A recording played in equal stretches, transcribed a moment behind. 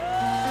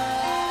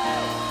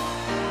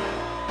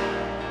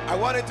I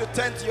want you to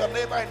turn to your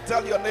neighbor and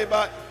tell your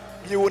neighbor,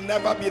 you will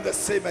never be the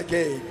same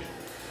again.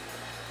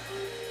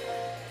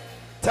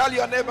 Tell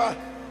your neighbor,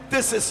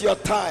 this is your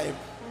time.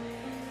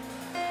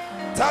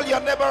 Tell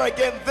your neighbor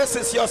again, this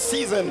is your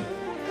season.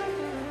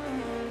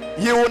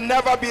 You will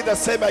never be the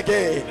same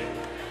again.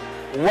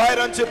 Why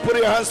don't you put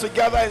your hands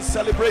together and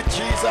celebrate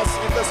Jesus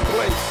in this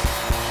place?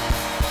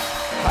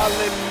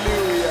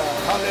 Hallelujah,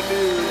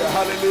 hallelujah,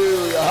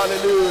 hallelujah,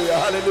 hallelujah,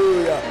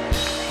 hallelujah,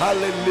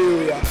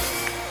 hallelujah.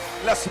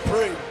 Let's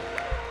pray.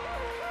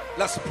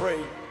 Let's pray.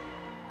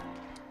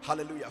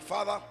 Hallelujah.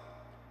 Father,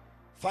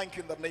 thank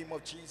you in the name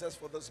of Jesus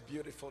for this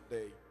beautiful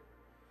day.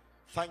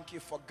 Thank you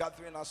for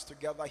gathering us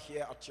together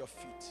here at your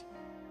feet.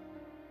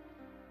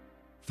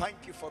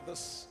 Thank you for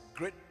this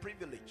great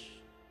privilege.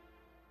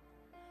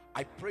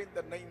 I pray in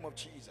the name of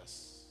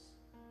Jesus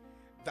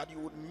that you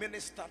would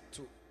minister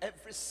to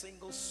every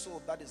single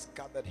soul that is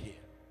gathered here.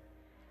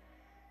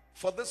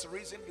 For this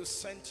reason, you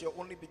sent your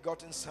only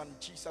begotten Son,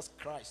 Jesus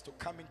Christ, to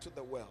come into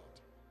the world,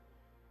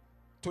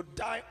 to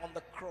die on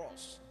the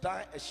cross,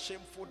 die a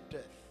shameful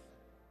death,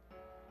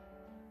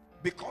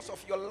 because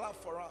of your love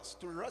for us,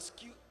 to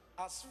rescue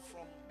us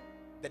from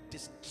the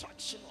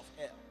destruction of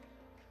hell.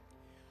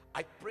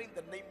 I pray in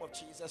the name of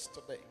Jesus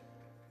today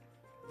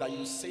that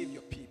you save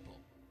your people.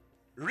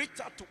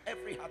 Reach out to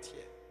every heart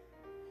here.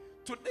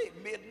 Today,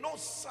 may no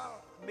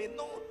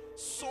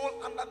soul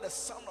under the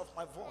sound of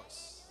my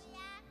voice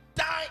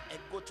die and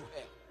go to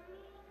hell.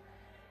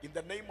 In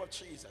the name of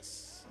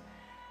Jesus,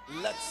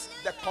 let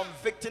the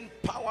convicting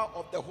power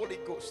of the Holy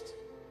Ghost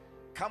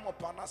come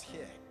upon us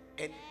here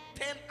and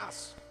turn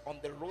us on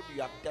the road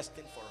you have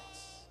destined for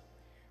us.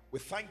 We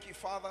thank you,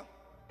 Father.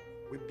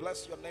 We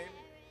bless your name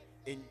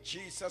in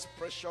Jesus'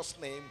 precious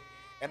name.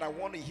 And I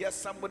want to hear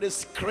somebody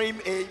scream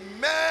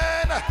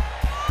amen.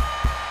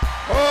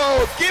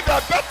 Oh, give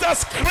a better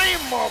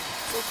scream of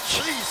to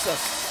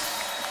Jesus.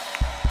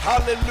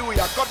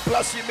 Hallelujah. God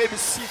bless you. You may be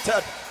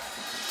seated.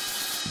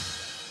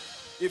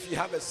 If you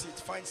have a seat,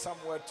 find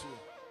somewhere to.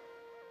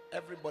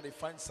 Everybody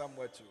find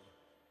somewhere to.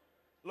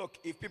 Look,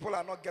 if people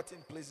are not getting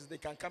places, they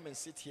can come and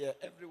sit here.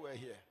 Everywhere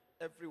here.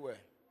 Everywhere.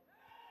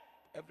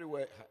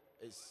 Everywhere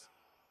is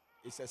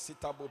a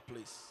sittable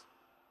place.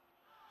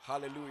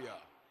 Hallelujah.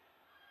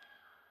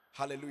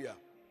 Hallelujah.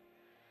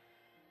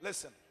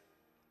 Listen,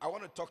 I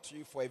want to talk to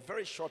you for a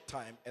very short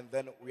time, and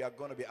then we are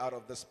going to be out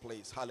of this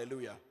place.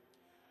 Hallelujah.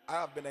 I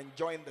have been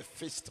enjoying the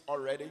feast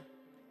already,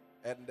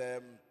 and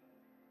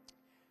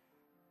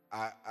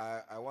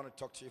I want to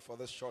talk to you for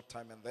this short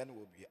time, and then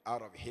we'll be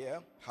out of here.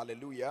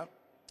 Hallelujah.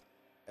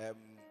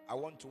 I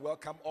want to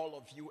welcome all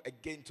of you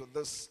again to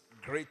this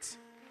great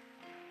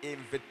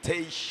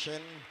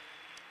invitation.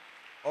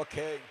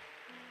 Okay.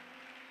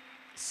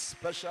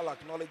 Special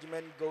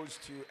acknowledgement goes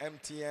to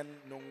MTN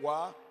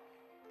Nungwa.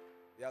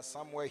 They are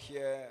somewhere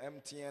here.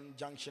 MTN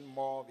Junction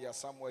Mall. They are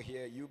somewhere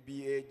here.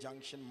 UBA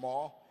Junction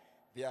Mall.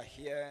 They are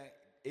here.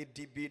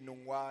 ADB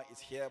Nungwa is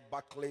here.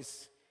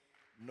 Barclays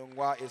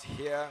Nungwa is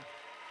here.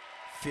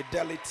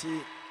 Fidelity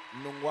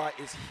Nungwa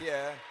is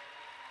here.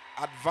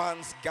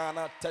 Advanced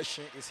Ghana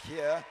Teshi is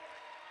here.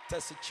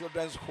 Teshi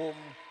Children's Home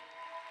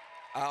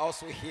are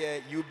also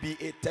here.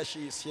 UBA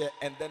Teshi is here.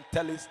 And then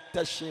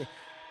Teshi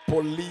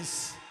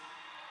Police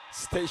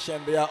Station,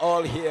 they are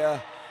all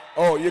here.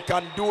 Oh, you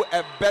can do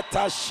a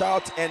better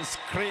shout and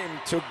scream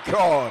to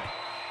God.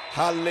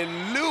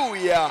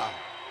 Hallelujah.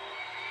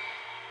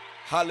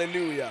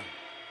 Hallelujah.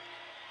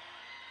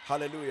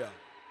 Hallelujah.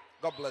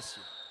 God bless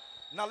you.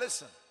 Now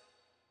listen.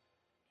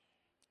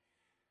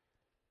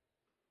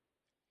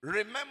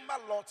 Remember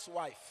Lot's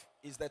wife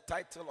is the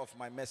title of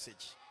my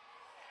message.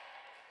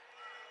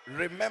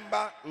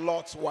 Remember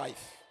Lot's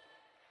wife.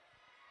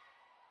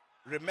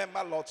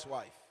 Remember Lot's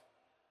wife.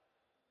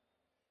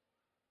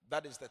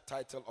 That is the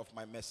title of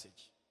my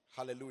message.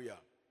 Hallelujah.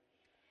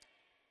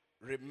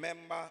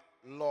 Remember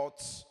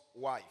Lot's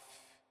wife.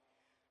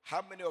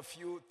 How many of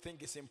you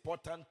think it's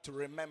important to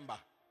remember?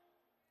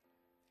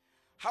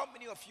 How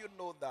many of you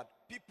know that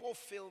people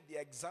fail the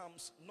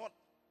exams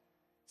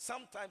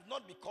sometimes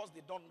not because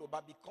they don't know,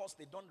 but because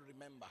they don't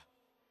remember?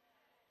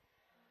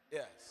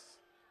 Yes.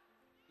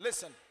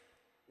 Listen,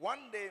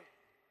 one day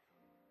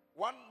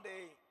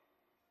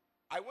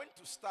I went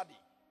to study.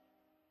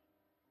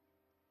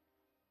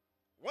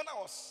 When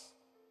I was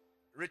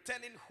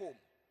returning home,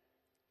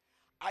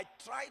 I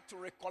tried to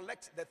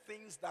recollect the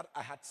things that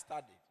I had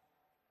studied.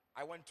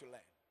 I went to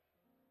learn.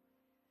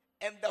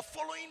 And the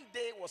following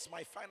day was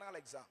my final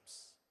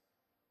exams.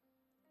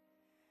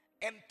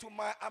 And to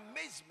my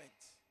amazement,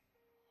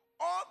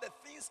 all the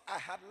things I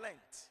had learned,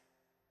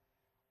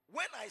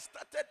 when I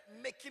started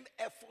making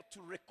effort to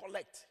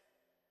recollect,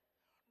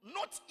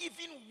 not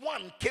even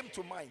one came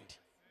to mind.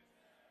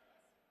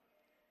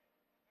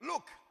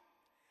 Look,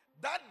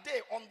 that day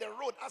on the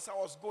road as I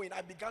was going,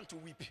 I began to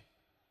weep.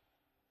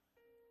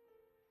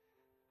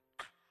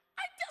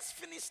 I just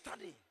finished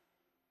studying.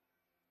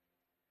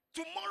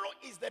 Tomorrow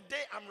is the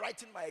day I'm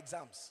writing my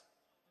exams.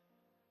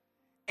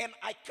 And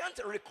I can't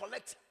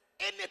recollect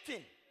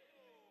anything.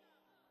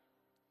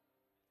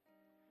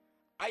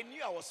 I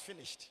knew I was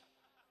finished.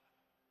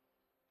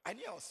 I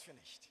knew I was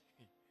finished.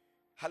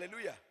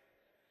 Hallelujah.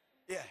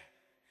 Yeah.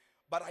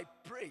 But I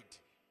prayed.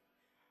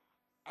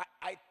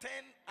 I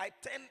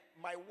turned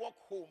my walk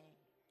home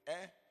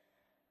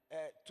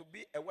to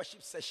be a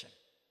worship session.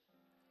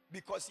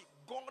 Because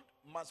God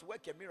must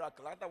work a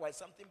miracle. Otherwise,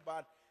 something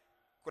bad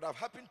could have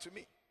happened to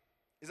me.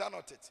 Is that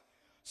not it?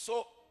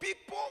 So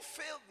people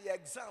fail the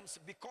exams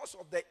because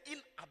of the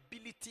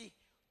inability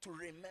to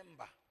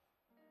remember.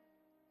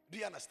 Do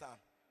you understand?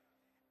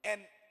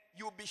 And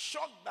you'll be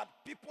shocked that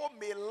people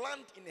may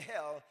land in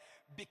hell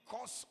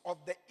because of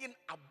the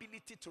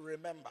inability to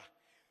remember.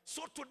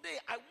 So today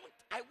I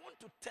want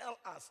to tell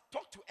us,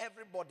 talk to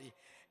everybody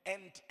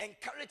and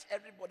encourage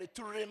everybody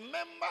to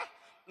remember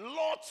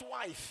Lot's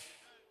wife.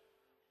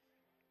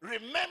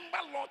 Remember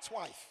Lot's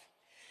wife.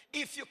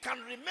 If you can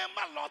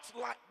remember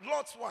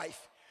Lot's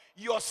wife,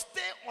 your stay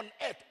on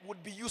earth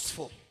would be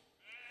useful.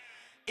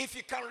 If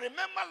you can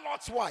remember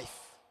Lot's wife,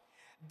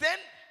 then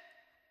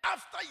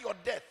after your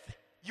death,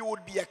 you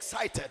would be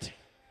excited.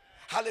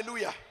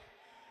 Hallelujah.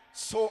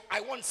 So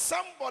I want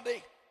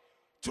somebody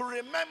to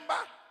remember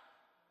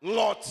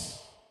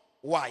Lot's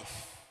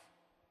wife.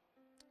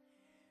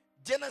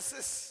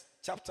 Genesis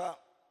chapter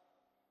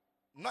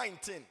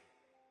 19.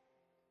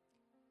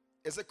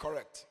 Is it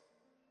correct?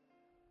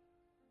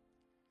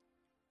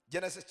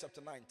 Genesis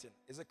chapter 19.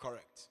 Is it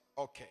correct?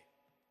 Okay.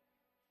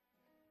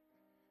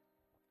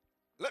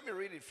 Let me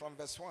read it from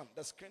verse 1.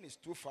 The screen is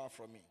too far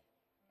from me.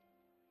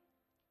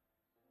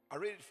 I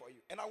read it for you.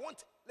 And I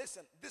want,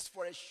 listen, this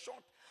for a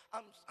short,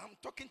 I'm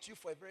talking to you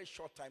for a very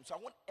short time. So I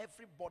want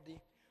everybody,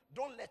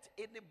 don't let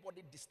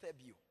anybody disturb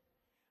you.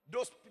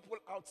 Those people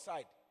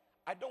outside,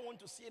 I don't want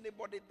to see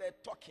anybody there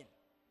talking.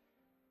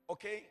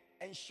 Okay?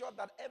 Ensure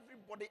that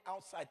everybody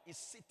outside is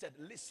seated,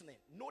 listening.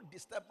 No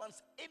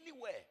disturbance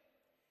anywhere.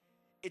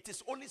 It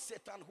is only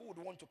Satan who would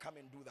want to come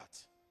and do that.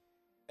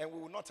 And we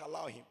will not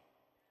allow him.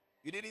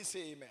 You didn't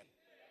say amen.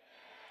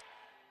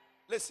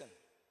 Listen.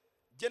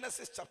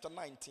 Genesis chapter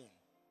 19.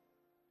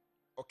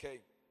 Okay.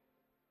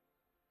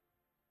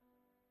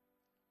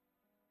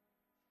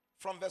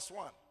 From verse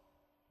 1.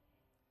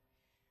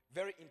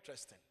 Very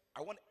interesting.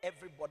 I want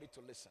everybody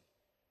to listen.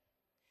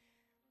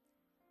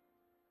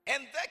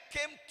 And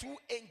there came two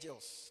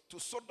angels to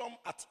Sodom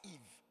at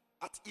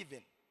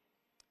even.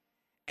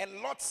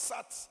 And Lot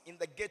sat in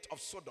the gate of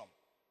Sodom.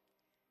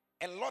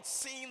 And Lot,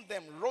 seeing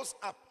them, rose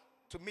up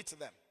to meet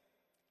them.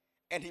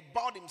 And he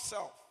bowed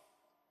himself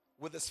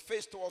with his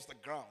face towards the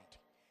ground.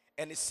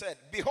 And he said,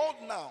 behold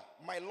now,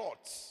 my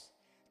lords,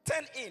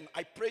 turn in,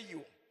 I pray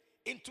you,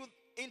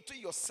 into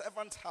your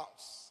servant's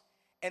house,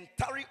 and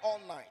tarry all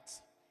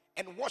night,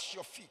 and wash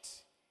your feet,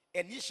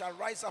 and ye shall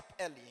rise up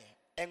early,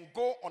 and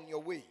go on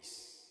your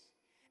ways.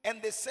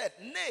 And they said,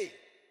 nay,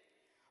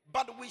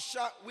 but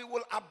we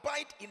will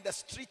abide in the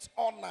streets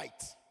all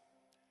night.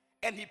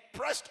 And he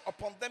pressed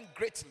upon them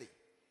greatly,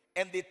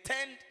 and they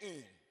turned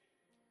in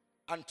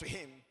unto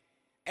him,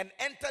 and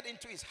entered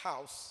into his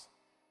house,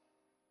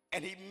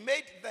 and he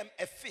made them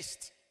a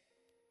feast,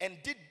 and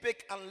did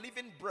bake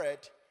unleavened bread,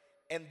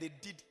 and they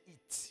did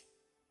eat.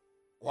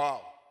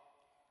 Wow.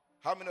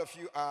 How many of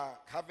you are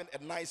having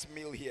a nice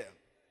meal here?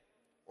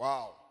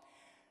 Wow.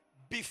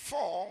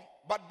 Before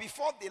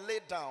they lay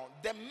down,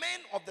 the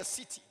men of the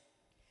city,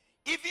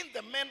 even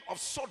the men of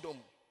Sodom,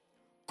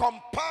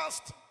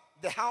 compassed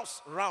the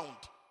house round,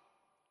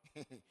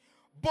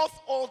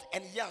 both old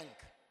and young,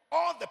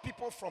 all the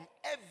people from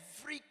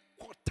every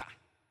quarter.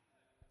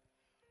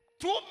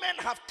 Two men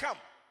have come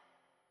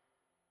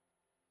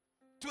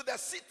to the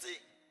city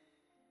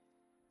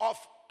of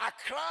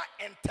Accra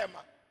and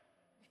Tema.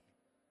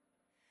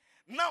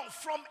 Now,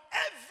 from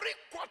every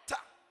quarter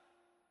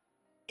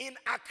in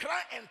Accra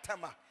and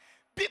Tema,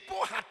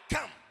 people had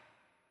come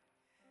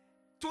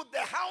to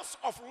the house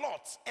of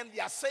Lot, and they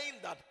are saying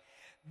that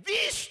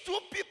these two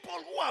people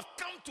who have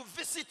come to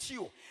visit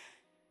you,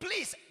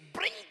 please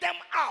bring them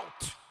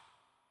out.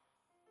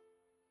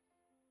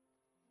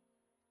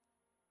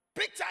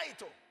 Picture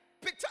it.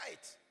 Picture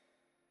it.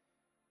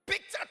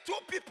 Picture two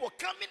people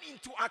coming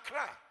into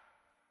Accra,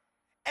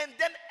 and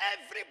then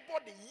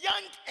everybody,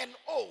 young and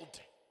old,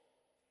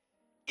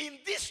 in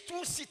these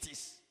two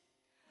cities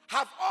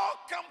have all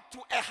come to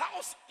a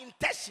house in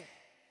Teshie,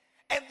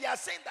 and they are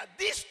saying that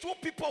these two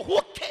people who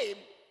came,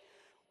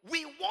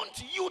 we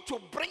want you to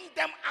bring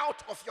them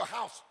out of your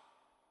house.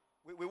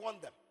 We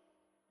want them.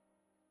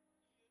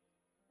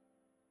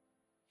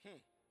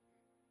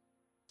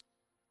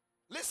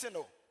 Listen,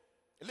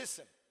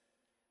 listen.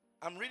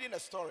 I'm reading a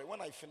story. When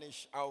I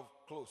finish, I'll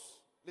close.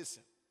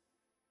 Listen.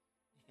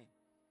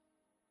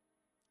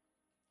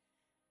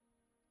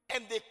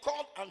 And they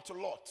called unto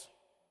Lot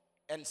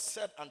and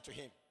said unto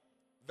him,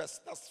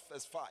 that's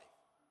verse 5.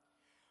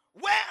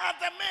 Where are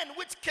the men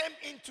which came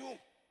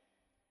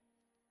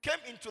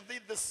into thee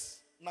this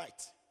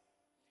night?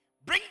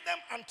 Bring them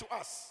unto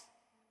us,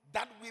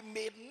 that we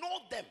may know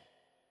them.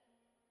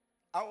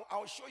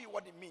 I'll show you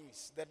what it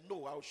means. That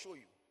no, I'll show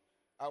you.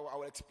 I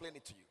will explain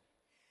it to you.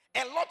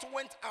 And Lot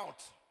went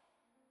out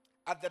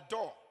at the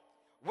door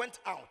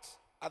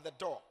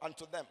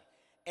unto them,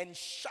 and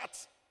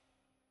shut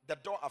the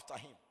door after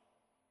him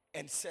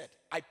and said,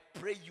 I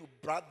pray you,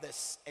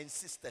 brothers and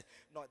sisters.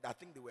 No, I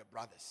think they were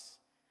brothers.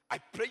 I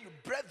pray you,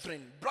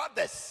 brethren,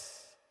 brothers,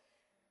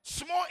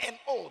 small and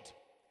old,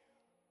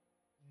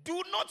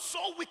 do not so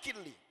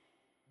wickedly.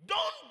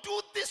 Don't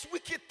do this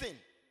wicked thing.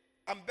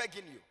 I'm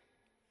begging you.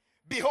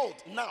 Behold,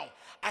 now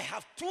I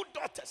have 2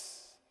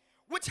 daughters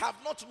which have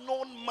not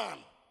known man.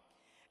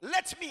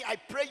 Let me, I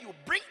pray you,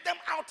 bring them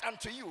out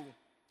unto you,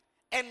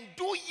 and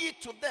do ye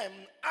to them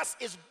as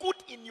is good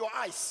in your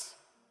eyes.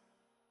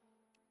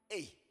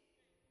 Hey.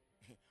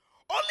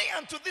 Only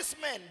unto this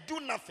man do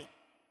nothing.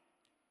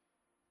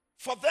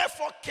 For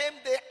therefore came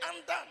they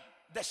under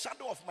the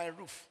shadow of my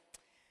roof.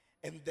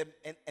 And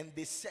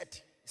they said,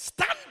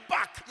 stand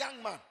back,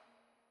 young man.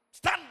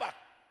 Stand back.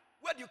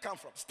 Where do you come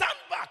from? Stand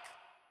back.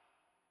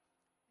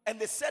 And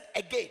they said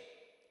again,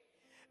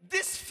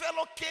 this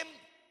fellow came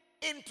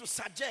into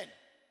sojourn,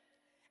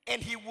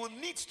 and he will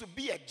need to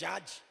be a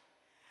judge.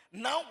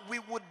 Now we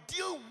would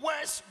deal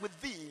worse with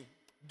thee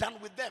than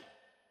with them.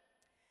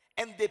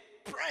 And they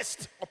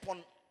pressed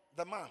upon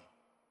the man,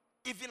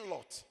 even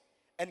Lot,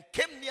 and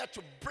came near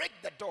to break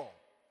the door.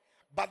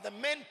 But the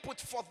men put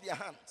forth their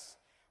hands,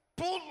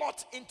 pulled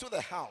Lot into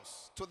the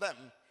house to them,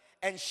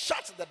 and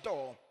shut the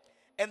door.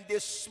 And they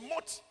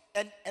smote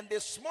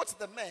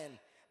the men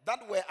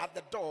that were at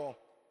the door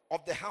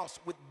of the house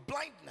with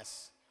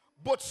blindness,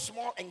 both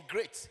small and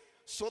great,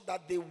 so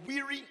that they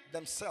weary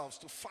themselves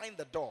to find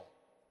the door.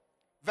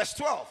 Verse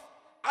 12.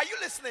 Are you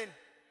listening?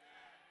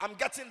 I'm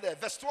getting there.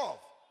 Verse 12.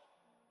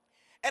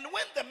 And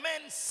when the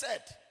men said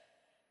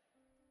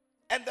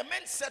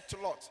to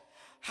Lot,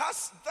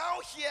 hast thou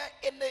here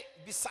any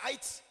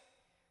besides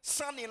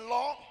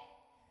son-in-law,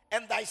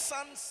 and thy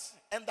sons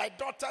and thy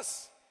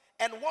daughters,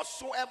 and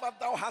whatsoever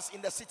thou hast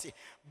in the city?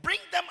 Bring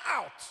them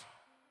out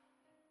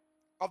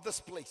of this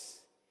place,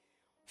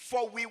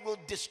 for we will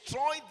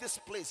destroy this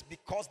place,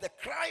 because the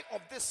cry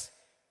of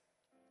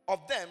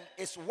them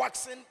is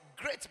waxing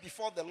great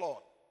before the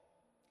Lord,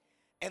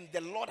 and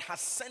the Lord has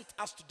sent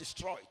us to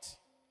destroy it.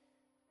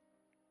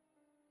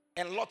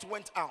 And Lot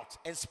went out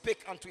and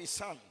spake unto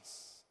his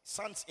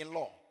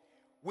sons-in-law,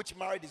 which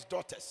married his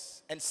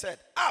daughters, and said,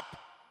 up,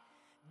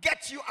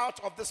 get you out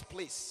of this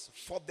place,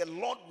 for the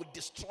Lord will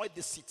destroy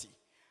this city.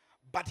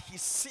 But he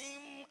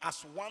seemed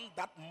as one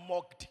that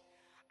mocked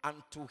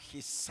unto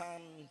his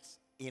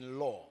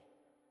sons-in-law.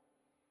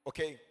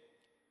 Okay,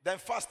 then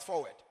fast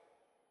forward.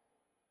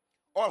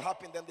 All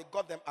happened, then they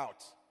got them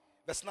out.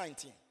 Verse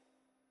 19.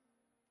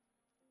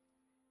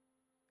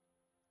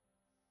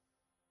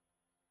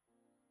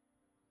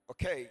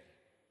 Okay.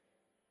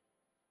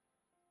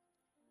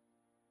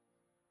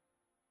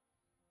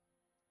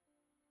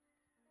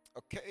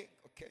 Okay.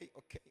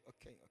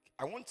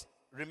 I want,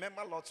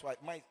 remember Lot's wife.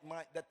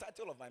 The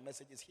title of my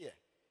message is here.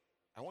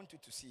 I want you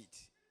to see it.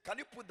 Can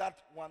you put that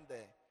one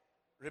there?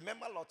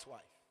 Remember Lot's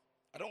wife.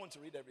 I don't want to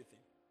read everything.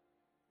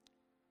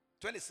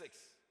 26.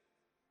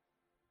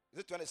 Is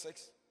it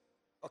 26?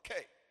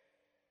 Okay.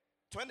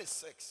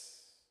 26.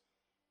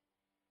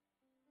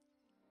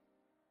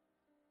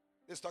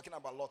 This is talking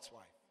about Lot's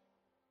wife.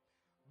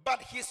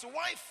 But his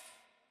wife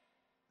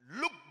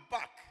looked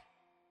back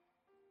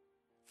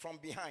from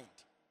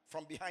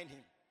behind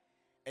him,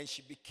 and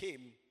she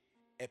became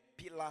a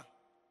pillar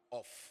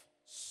of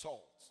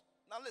salt.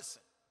 Now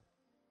listen.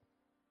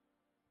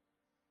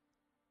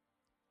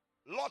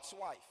 Lot's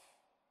wife,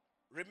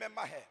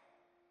 remember her.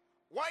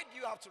 Why do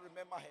you have to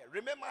remember her?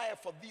 Remember her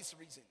for these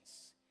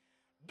reasons.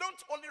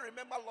 Don't only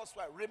remember Lot's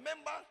wife,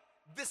 remember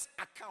this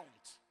account,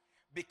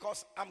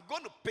 because I'm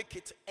going to pick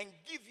it and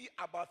give you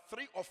about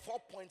 3 or 4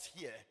 points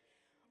here.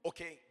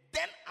 Okay,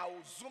 then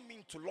I'll zoom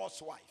into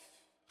Lot's wife.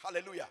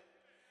 Hallelujah.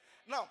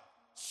 Now,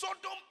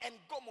 Sodom and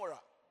Gomorrah,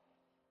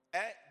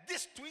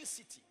 this twin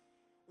city.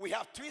 We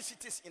have twin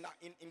cities in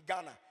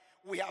Ghana.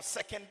 We have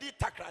Sekondi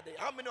Takoradi.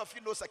 How many of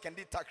you know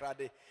Sekondi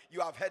Takoradi?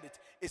 You have heard it.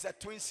 It's a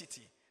twin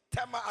city.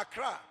 Tema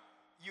Accra,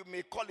 you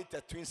may call it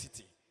a twin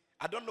city.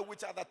 I don't know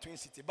which other twin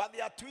city, but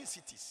they are twin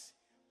cities.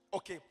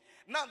 Okay.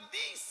 Now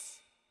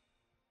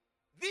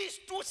these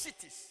 2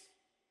 cities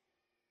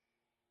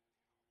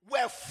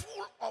were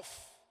full of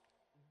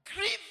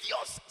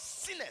grievous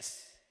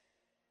sinners.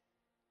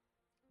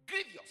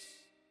 Grievous.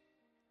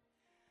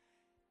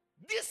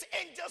 These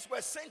angels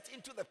were sent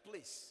into the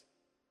place.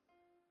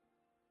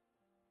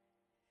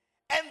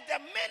 And the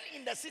men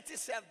in the city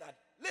said that,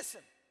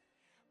 listen,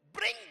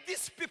 bring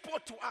these people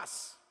to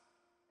us.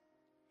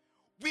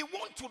 We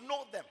want to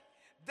know them.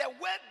 The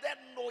word that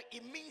know,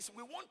 it means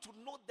we want to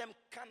know them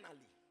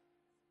carnally.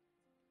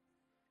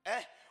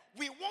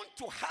 We want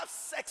to have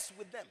sex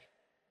with them.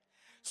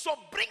 So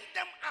bring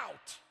them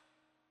out.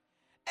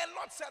 And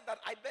Lord said that,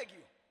 I beg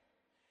you.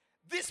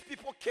 These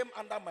people came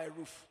under my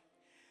roof.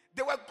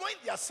 They were going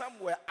there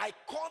somewhere. I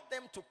called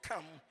them to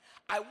come.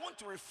 I want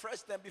to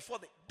refresh them before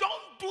they.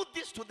 Don't do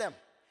this to them.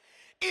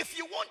 If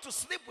you want to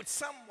sleep with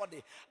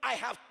somebody, I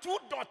have 2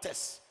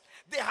 daughters.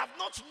 They have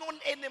not known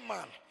any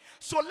man.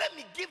 So let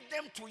me give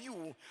them to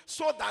you,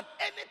 so that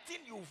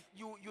anything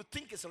you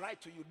think is right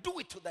to you, do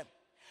it to them.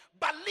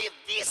 But leave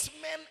these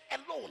men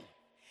alone.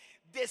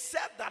 they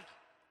said that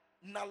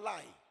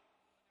Nalai,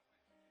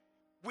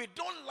 we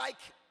don't like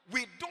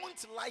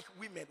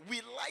women,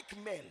 we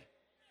like men.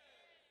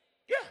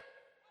 Yeah.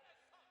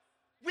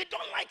 We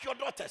don't like your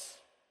daughters.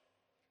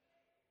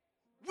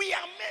 We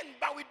are men,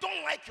 but we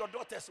don't like your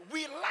daughters.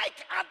 We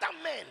like other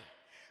men.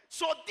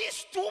 So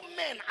these two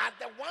men are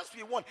the ones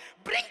we want.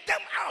 Bring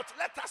them out.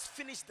 Let us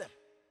finish them.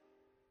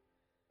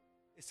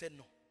 He said,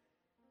 no,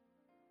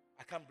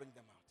 I can't bring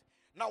them out.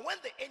 Now, when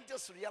the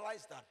angels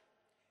realized that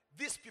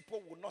these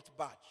people will not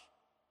budge,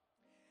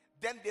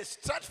 then they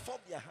stretched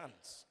forth their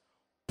hands,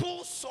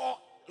 pulled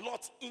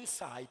Lot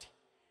inside,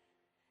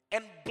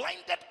 and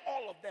blinded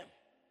all of them.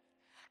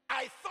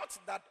 I thought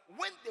that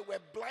when they were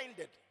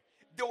blinded,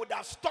 they would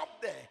have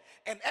stopped there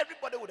and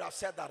everybody would have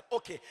said that,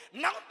 okay,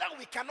 now that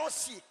we cannot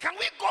see, can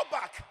we go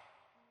back?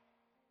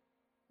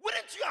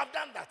 Wouldn't you have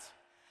done that?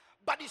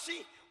 But you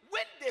see,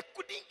 when they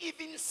couldn't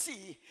even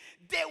see,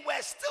 they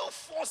were still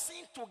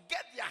forcing to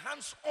get their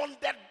hands on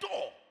the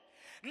door.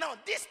 Now,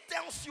 this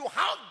tells you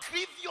how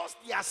grievous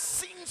their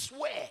sins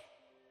were.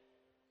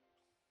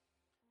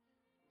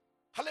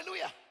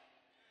 Hallelujah.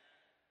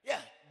 Yeah,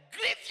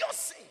 grievous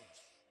sins.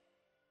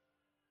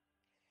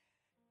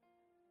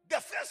 The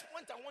first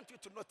point I want you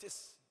to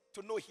notice,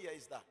 to know here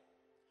is that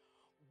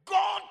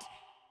God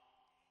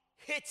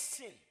hates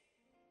sin.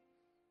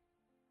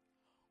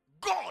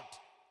 God,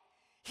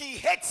 He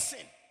hates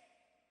sin.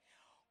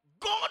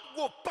 God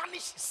will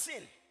punish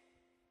sin.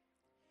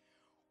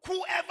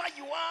 Whoever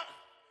you are,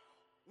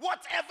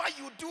 whatever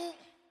you do,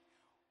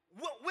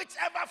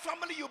 whichever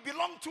family you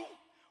belong to,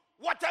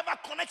 whatever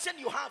connection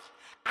you have,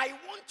 I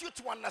want you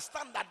to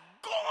understand that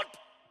God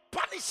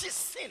punishes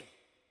sin.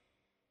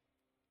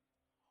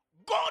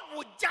 God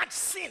will judge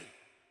sin.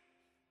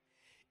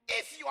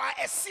 If you are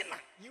a sinner,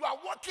 you are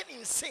walking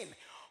in sin,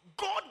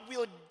 God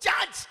will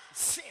judge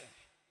sin.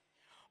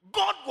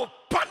 God will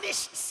punish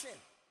sin.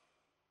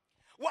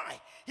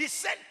 Why? He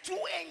sent two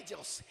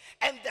angels,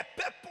 and the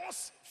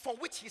purpose for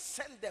which he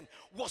sent them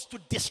was to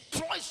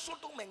destroy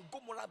Sodom and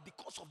Gomorrah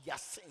because of their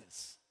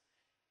sins.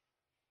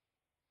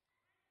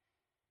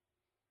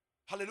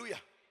 Hallelujah.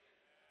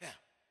 Yeah.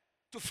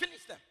 To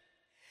finish them.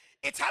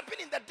 It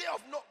happened in the day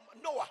of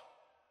Noah.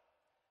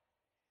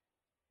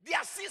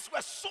 Their sins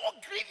were so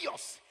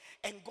grievous.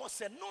 And God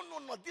said,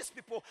 no, these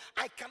people,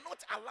 I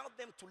cannot allow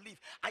them to live.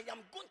 I am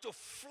going to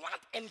flood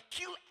and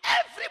kill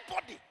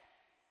everybody.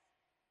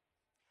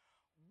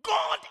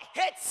 God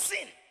hates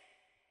sin.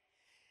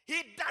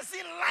 He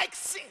doesn't like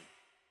sin.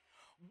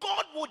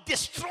 God will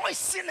destroy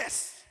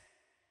sinners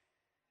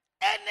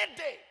any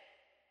day.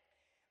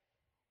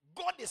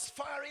 God is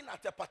firing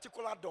at a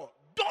particular door.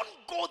 Don't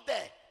go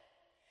there.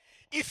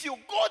 If you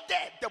go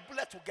there, the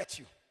bullet will get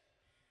you.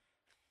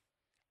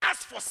 As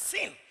for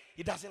sin,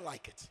 he doesn't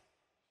like it.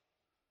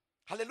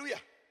 Hallelujah.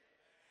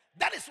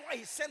 That is why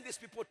he sent these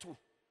people to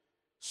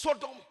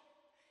Sodom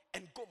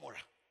and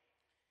Gomorrah.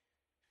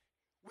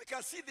 We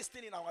can see this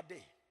thing in our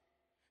day.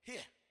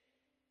 Here.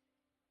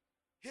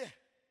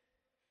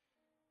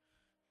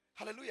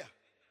 Hallelujah.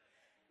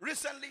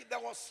 Recently there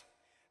was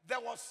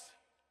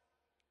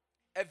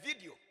a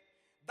video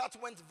that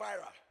went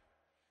viral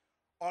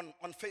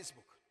on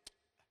Facebook,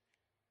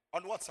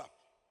 on WhatsApp.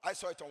 I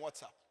saw it on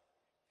WhatsApp.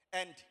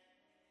 And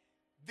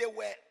there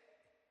were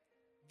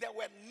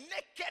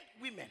naked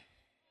women.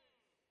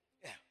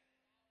 Yeah.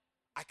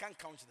 I can't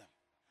count them.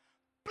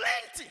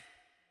 Plenty.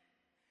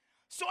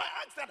 So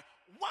I asked that,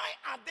 why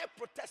are they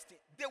protesting?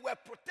 They were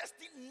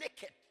protesting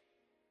naked.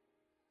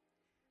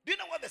 Do you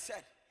know what they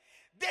said?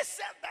 They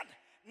said that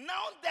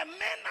now the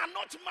men are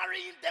not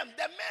marrying them.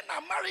 The men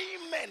are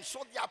marrying men.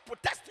 So they are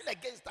protesting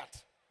against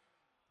that.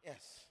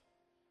 Yes.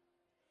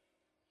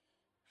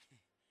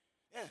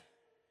 Yeah.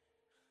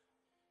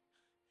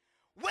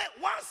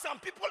 While some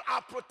people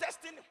are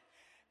protesting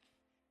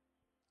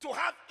to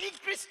have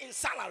increase in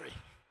salary,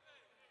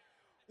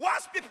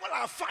 whilst people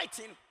are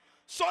fighting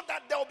so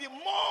that there will be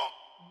more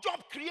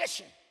job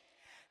creation,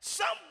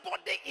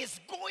 somebody is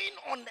going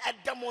on a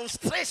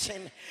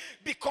demonstration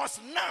because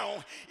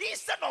now,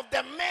 instead of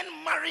the men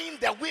marrying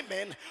the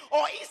women,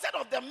 or instead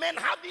of the men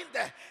having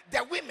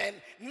the women,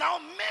 now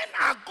men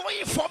are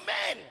going for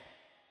men.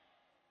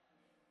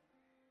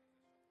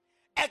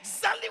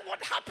 Exactly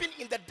what happened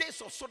in the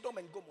days of Sodom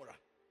and Gomorrah.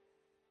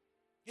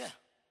 Yeah.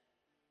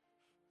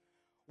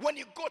 When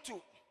you go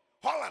to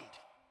Holland,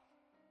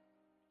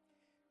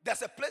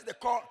 there's a place they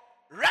call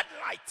Red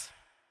Light.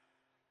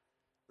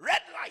 Red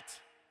Light.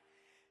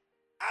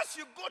 As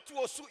you go to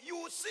Osu, you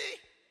will see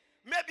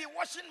maybe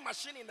washing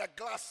machine in the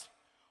glass.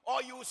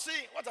 Or you will see,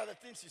 what are the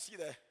things you see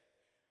there?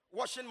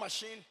 Washing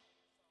machine,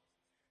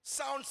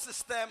 sound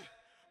system,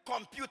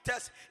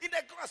 computers in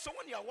the glass. So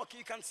when you are walking,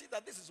 you can see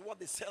that this is what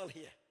they sell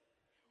here.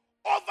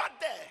 Over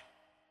there,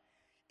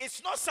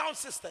 it's not sound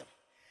system.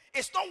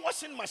 It's not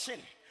washing machine.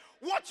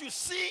 What you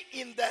see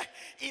in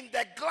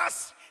the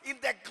glass,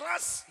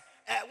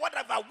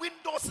 whatever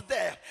windows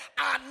there,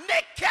 are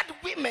naked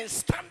women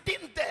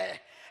standing there,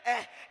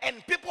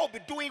 and people will be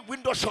doing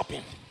window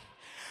shopping,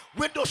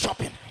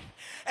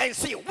 and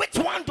see which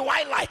one do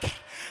I like,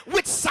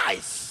 which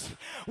size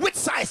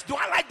do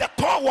I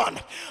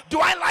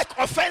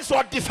offense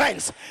or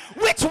defense?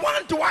 Which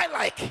one do I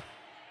like?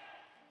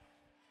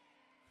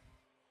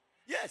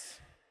 Yes.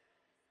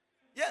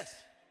 Yes.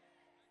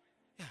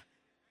 Yeah.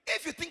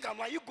 If you think I'm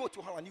lying, you go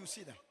to her and you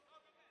see them.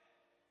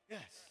 Yes.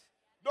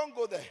 Don't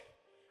go there.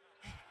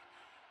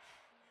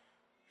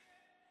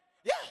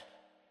 Yeah.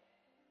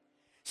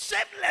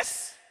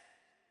 Shameless.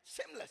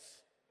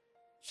 Shameless.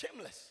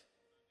 Shameless.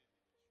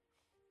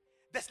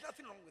 There's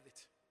nothing wrong with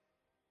it.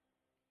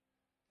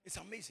 It's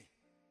amazing.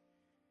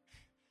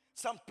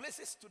 Some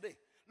places today.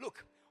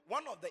 Look,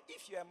 one of the,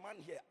 if you're a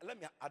man here, let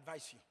me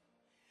advise you.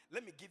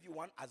 Let me give you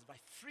one advice.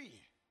 Free.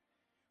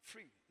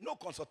 Free. No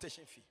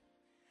consultation fee.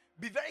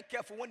 Be very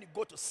careful when you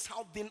go to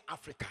Southern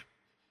Africa.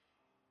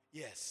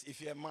 Yes,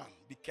 if you're a man,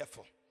 be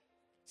careful.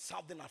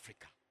 Southern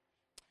Africa.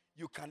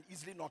 You can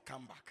easily not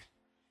come back.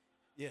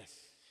 Yes.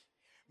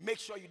 Make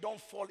sure you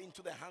don't fall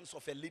into the hands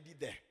of a lady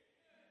there.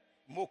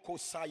 Moko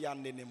saya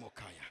nene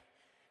mokaya.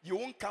 You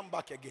won't come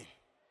back again.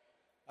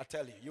 I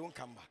tell you, you won't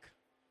come back.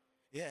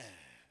 Yeah.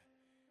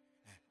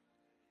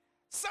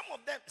 Some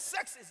of them,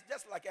 sex is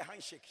just like a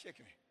handshake. Shake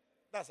me.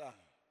 That's how.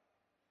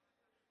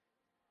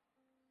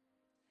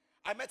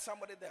 I met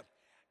somebody there.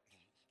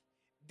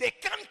 They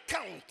can't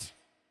count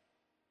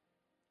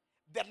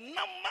the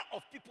number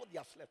of people they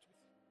have slept with.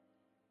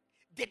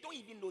 They don't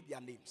even know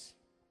their names.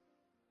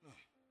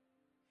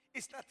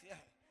 It's not.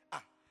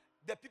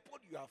 The people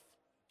you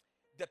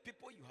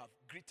have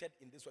greeted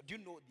in this world, do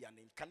you know their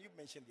names? Can you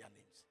mention their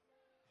names?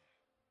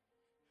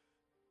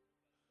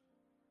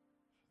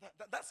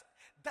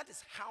 That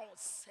is how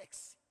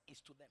sex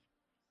is to them.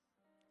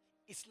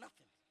 It's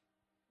nothing.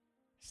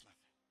 It's nothing.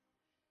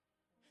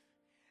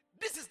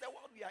 This is the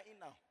world we are in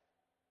now.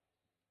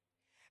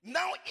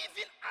 Now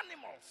even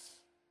animals,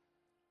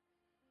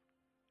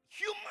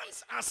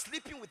 humans are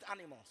sleeping with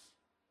animals.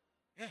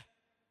 Yeah.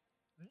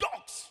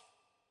 Dogs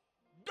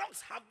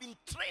have been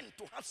trained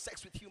to have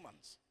sex with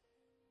humans.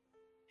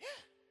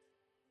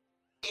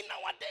 Yeah. In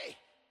our day,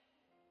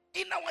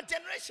 in our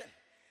generation,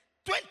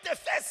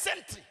 21st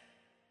century.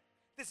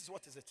 This is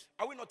what is it?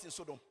 Are we not in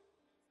Sodom?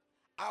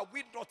 Are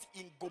we not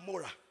in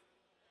Gomorrah?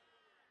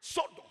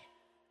 Sodom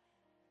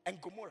and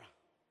Gomorrah.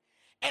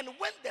 And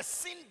when the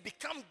sin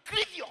becomes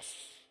grievous,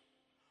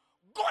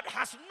 God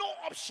has no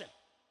option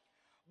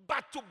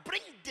but to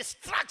bring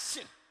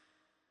distraction.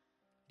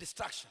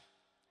 Distraction.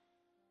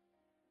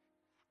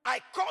 I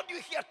called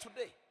you here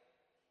today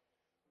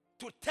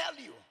to tell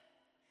you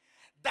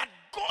that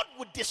God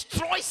will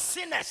destroy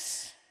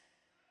sinners.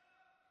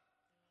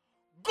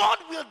 God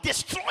will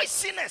destroy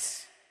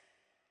sinners.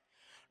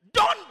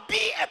 Don't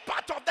be a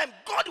part of them.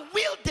 God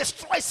will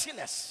destroy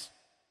sinners.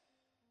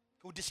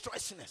 He will destroy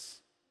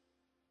sinners.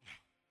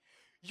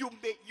 You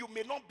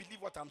may not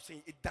believe what I'm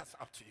saying. That's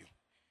up to you.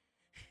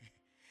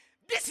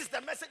 This is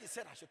the message he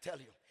said I should tell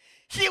you.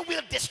 He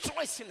will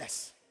destroy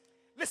sinners.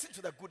 Listen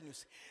to the good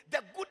news.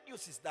 The good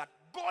news is that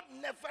God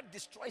never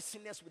destroys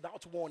sinners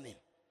without warning.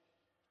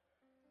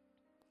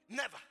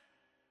 Never.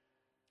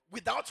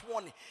 Without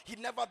warning. He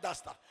never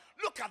does that.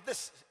 Look at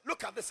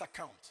this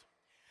account.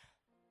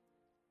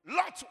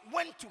 Lot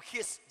went to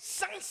his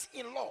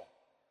sons-in-law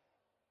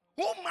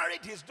who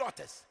married his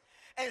daughters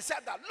and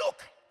said that,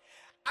 look,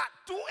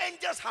 two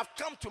angels have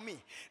come to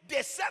me.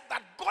 They said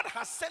that God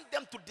has sent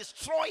them to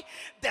destroy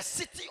the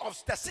cities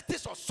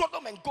of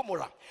Sodom and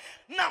Gomorrah.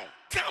 Now,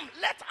 come,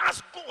 let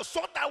us go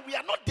so that we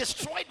are not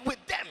destroyed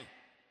with them.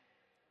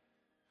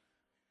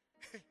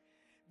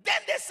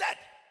 Then they said,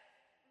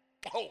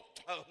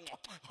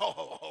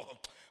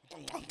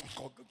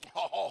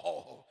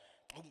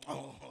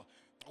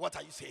 what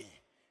are you saying?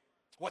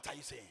 What are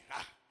you saying?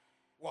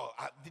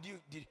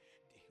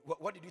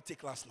 What did you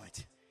take last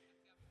night?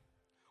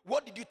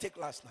 What did you take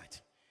last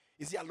night?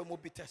 Is it Alomo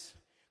Bitters?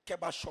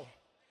 Kebasho?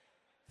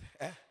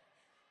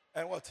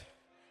 And what?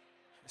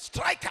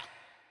 Striker.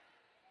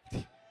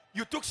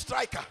 You took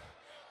striker.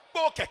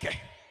 Bokeke.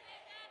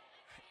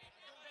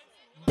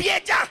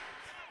 Bieja.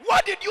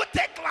 What did you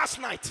take last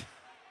night?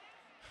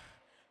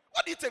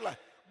 What did you take last?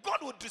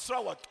 God would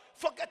destroy what?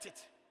 Forget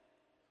it.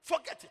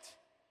 Forget it.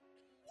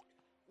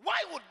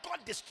 Why would God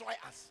destroy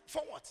us?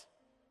 For what?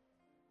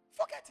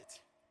 Forget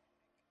it.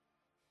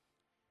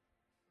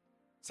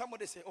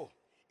 Somebody say, oh,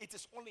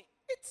 it's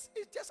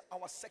just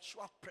our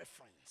sexual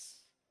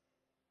preference.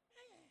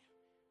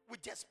 We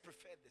just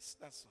prefer this.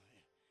 That's all.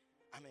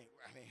 I mean,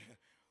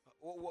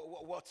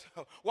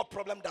 what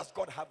problem does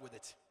God have with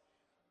it?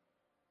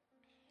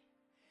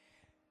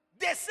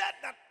 They said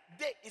that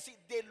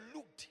they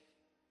looked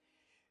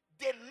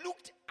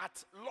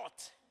at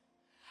Lot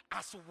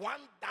as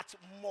one that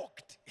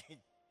mocked.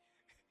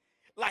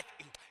 Like,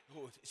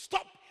 oh,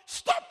 stop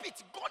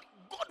it.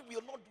 God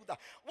will not do that.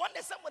 One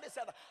day somebody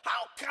said,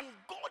 how can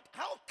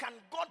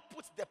God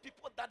put the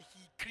people that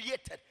he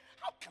created,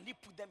 how can he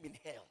put them in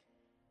hell?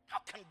 How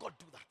can God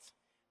do that?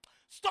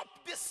 Stop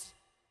this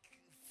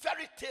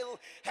fairy tale,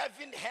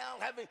 heaven,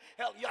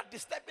 hell. You are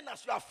disturbing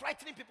us. You are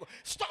frightening people.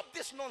 Stop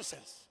this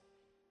nonsense.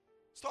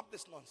 Stop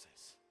this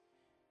nonsense.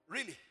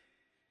 Really?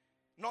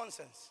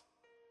 Nonsense.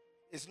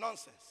 It's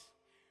nonsense.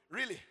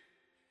 Really?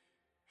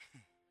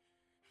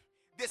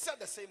 They said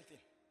the same thing.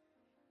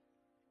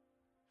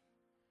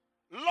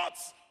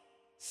 Lot's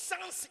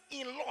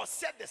sons-in-law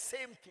said the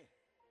same thing.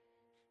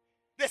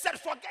 They said,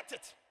 forget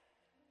it.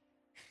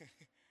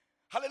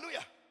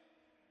 Hallelujah.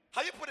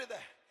 Have you put it there?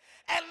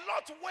 And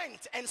Lot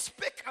went and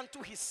spake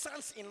unto his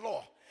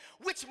sons-in-law,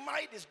 which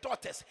married his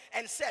daughters,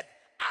 and said,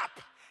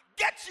 up,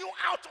 get you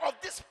out of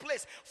this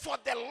place, for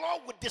the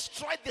Lord would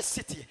destroy this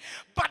city.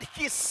 But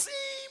he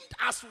seemed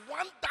as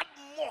one that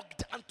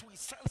mocked unto his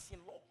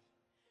sons-in-law.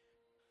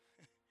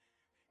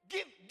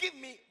 Give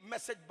me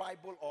Message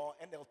Bible or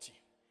NLT.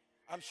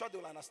 I'm sure they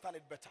will understand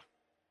it better.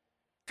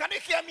 Can you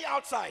hear me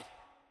outside?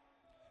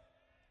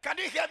 Can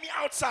you hear me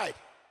outside?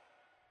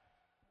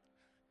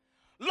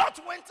 Lot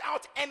went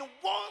out and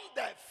warned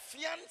the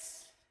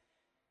fiancé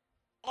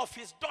of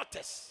his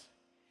daughters,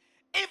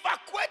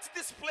 evacuate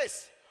this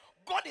place.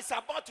 God is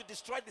about to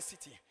destroy the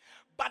city,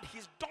 but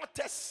his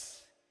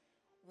daughters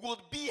would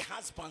be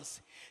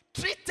husbands.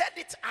 Treated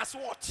it as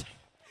what?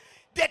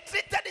 They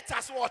treated it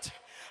as what?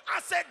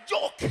 As a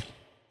joke.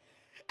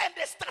 And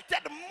they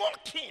started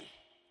mocking.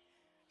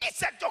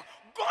 It's a joke.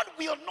 God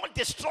will not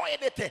destroy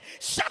anything.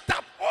 Shut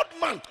up,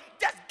 old man.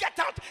 Just get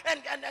out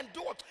and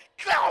do it.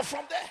 Clear off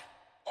from there.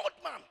 Old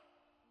man.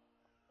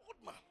 Old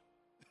man.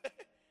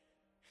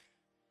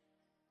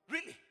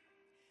 Really?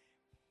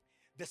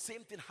 The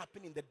same thing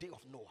happened in the day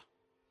of Noah.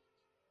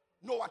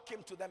 Noah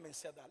came to them and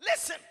said that,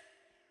 listen,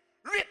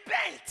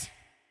 repent.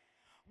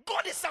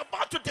 God is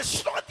about to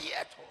destroy the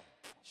earth.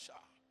 Sure.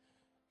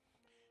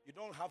 You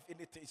don't have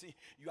anything. See,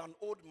 you're an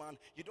old man.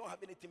 You don't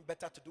have anything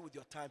better to do with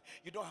your time.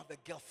 You don't have a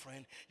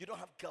girlfriend. You don't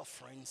have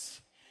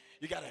girlfriends.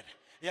 You got it?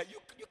 Yeah,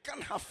 you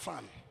can't have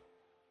fun.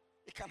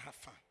 You can't have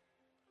fun.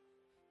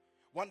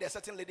 One day, a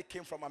certain lady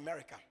came from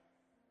America.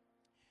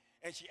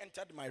 And she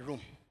entered my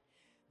room.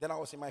 Then I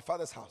was in my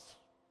father's house.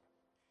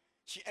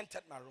 She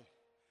entered my room.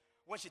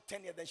 When she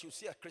turned here, then she would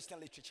see a Christian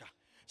literature.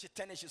 She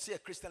turned here, she would see a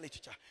Christian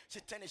literature. She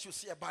turned here, she would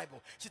see a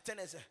Bible. She turned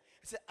here, and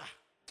said,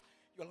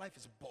 your life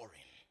is boring.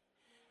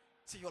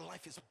 See, your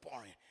life is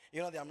boring.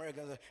 You know, the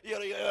Americans say,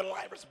 your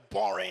life is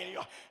boring.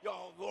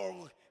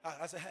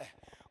 I said, hey,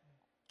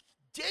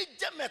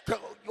 JJ Mecca,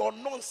 your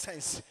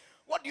nonsense.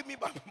 What do you mean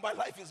by my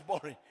life is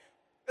boring?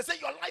 They say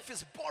your life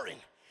is boring.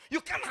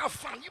 You can't have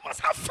fun. You must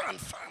have fun.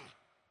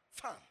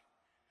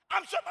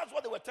 I'm sure that's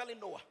what they were telling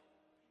Noah.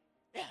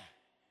 Yeah.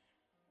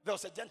 There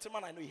was a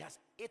gentleman I know, he has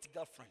 8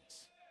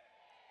 girlfriends.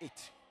 8.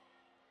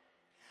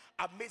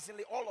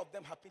 Amazingly, all of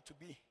them happen to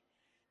be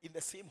in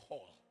the same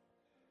hall.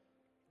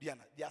 There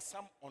are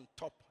some on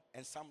top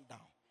and some down.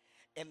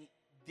 And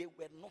they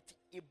were not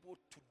able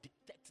to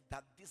detect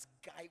that this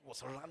guy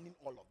was running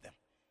all of them.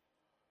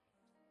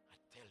 I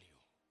tell you,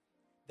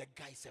 the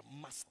guy is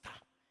a master.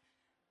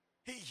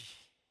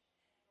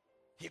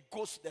 He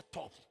goes to the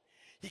top.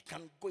 He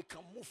can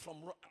move from.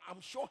 I'm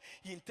sure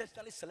he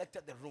intentionally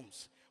selected the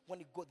rooms. When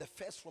he go the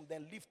first room,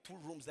 then leave 2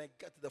 rooms, then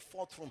get to the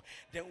 4th room,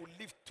 then we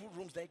leave 2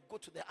 rooms, then go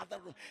to the other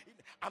room.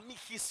 I mean,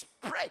 he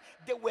spread.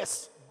 They were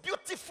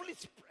beautifully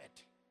spread.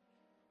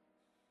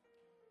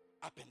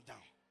 Up and down.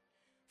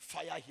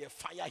 Fire here,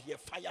 fire here,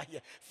 fire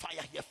here,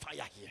 fire here,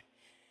 fire here.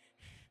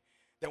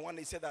 Then one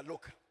day he said that,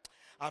 look,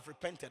 I've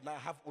repented, now I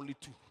have only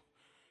 2.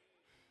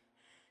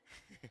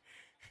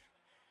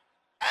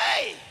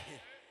 Hey!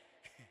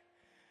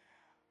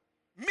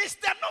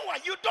 Mr. Noah,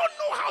 you don't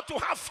know how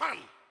to have fun.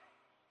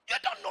 You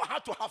don't know how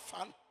to have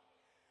fun.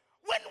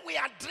 When we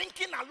are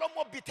drinking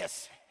Alomo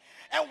bitters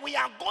and we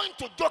are going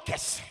to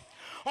Jokers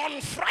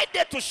on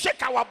Friday to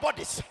shake our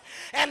bodies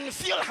and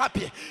feel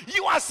happy,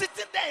 you are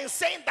sitting there and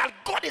saying that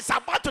God is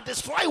about to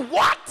destroy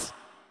what?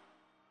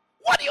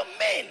 What do you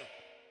mean?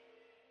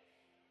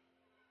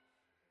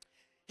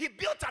 He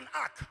built an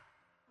ark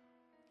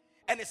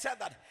and he said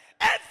that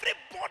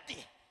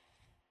everybody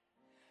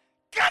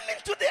come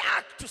into the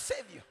ark to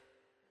save you.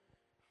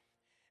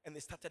 And they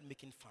started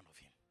making fun of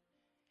him.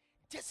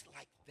 Just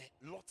like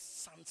the Lot's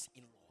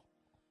sons-in-law.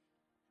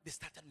 They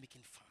started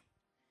making fun.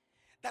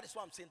 That is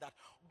why I'm saying that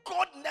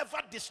God never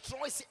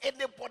destroys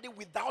anybody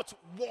without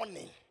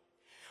warning.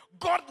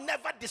 God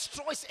never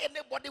destroys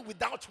anybody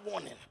without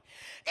warning.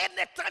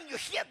 Anytime you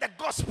hear the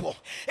gospel,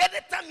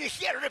 anytime you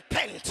hear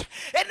repent,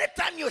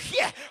 anytime you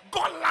hear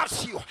God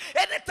loves you,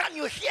 anytime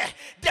you hear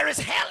there is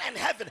hell and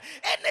heaven,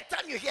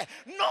 anytime you hear,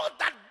 know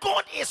that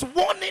God is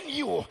warning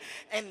you.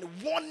 And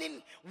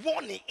warning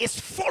is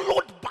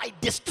followed by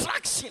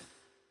distraction.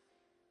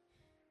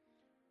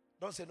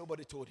 Don't say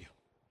nobody told you.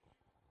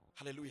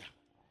 Hallelujah.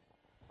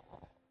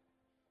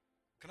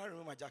 Can I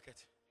remove my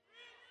jacket?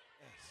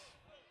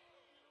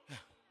 Yes.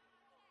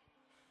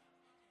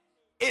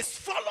 Yeah. It's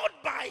followed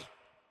by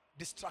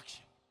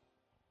distraction.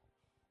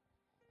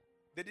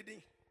 They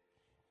didn't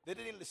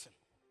listen.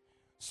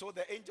 So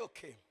the angel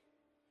came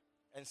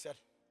and said,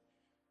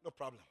 no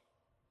problem.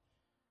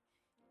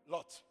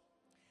 Lot,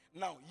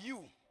 now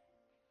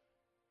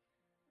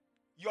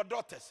your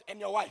daughters and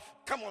your wife,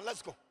 come on,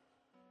 let's go.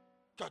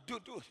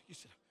 Do. You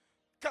said,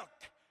 come,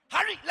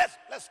 hurry,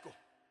 let's go.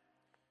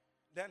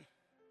 Then,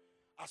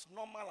 as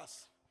normal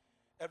as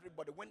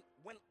everybody, when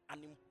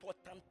an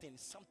important thing,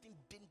 something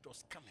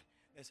dangerous coming,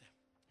 they say,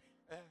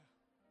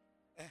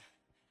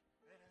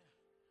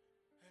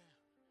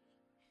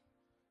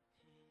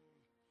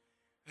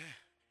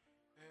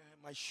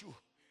 My shoe.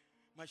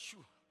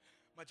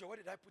 Where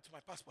did I put my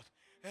passport?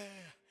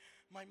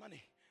 My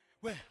money.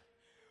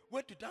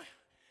 Where did I?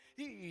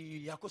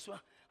 Hey, Akosia.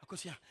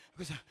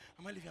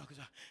 Am I leaving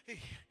Akosia? Hey,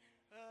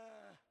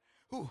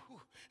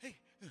 hey.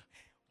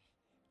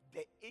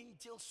 The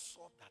angel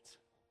saw that.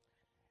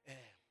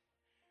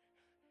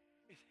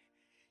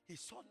 He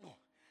saw no.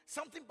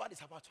 Something bad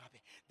is about to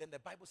happen. Then the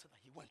Bible said that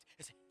he went.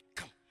 He said,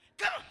 Come.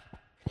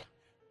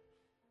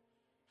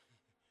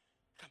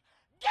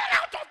 Get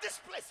out of this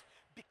place.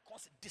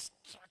 Because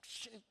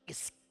distraction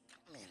is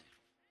coming.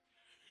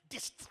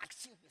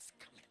 Distraction is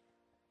coming.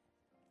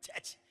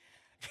 Church,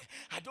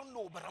 I don't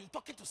know, but I'm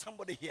talking to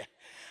somebody here.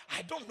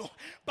 I don't know,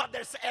 but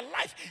there's a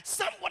life.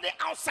 Somebody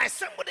outside,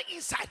 somebody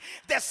inside.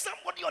 There's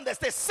somebody on the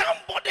stage,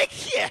 somebody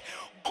here.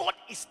 God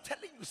is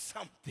telling you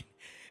something.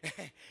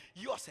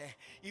 Yours,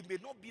 it may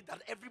not be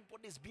that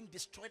everybody is being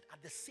destroyed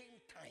at the same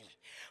time,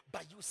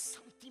 but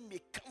something may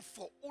come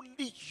for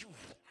only you.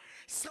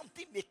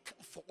 Something may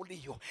come for only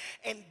you.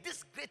 And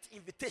this great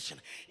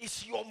invitation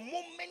is your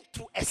moment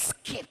to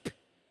escape.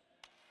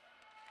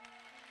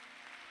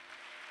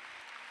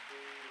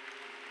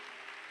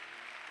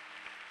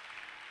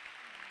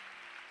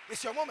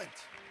 It's your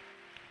moment.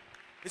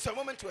 It's your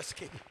moment to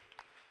escape.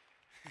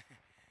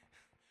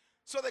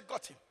 So they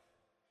got him,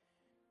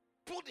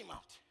 pulled him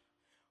out,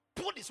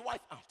 pulled his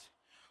wife out,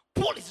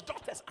 pulled his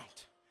daughters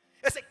out.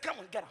 They said, Come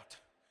on, get out.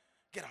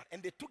 Get out.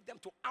 And they took them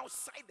to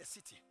outside the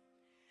city.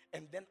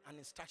 And then an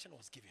instruction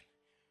was given.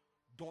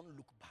 Don't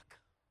look back.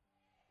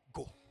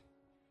 Go.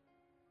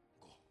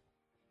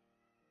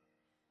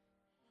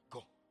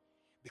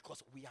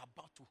 Because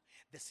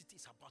the city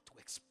is about to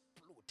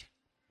explode.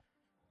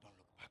 Don't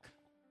look back.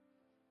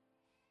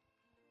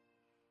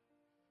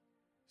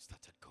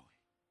 Started going.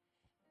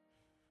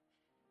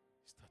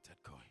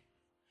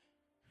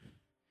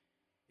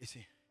 You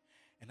see,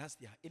 and as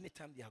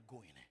anytime they are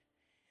going,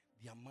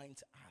 their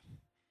minds are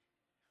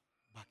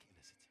back in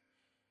the city.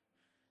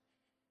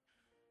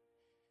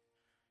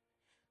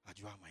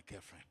 Ajua, my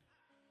girlfriend,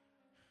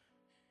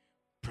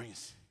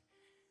 Prince,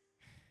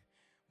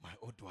 my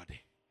Odwade,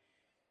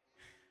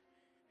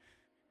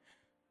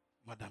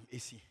 Madam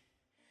AC,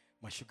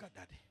 my sugar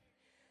daddy,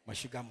 my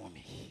sugar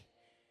mommy,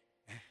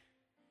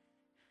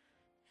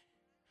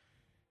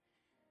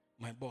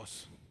 my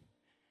boss,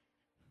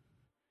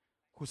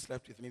 who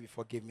slept with me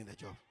before gave me the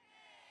job.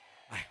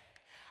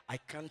 I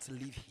can't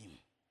leave him.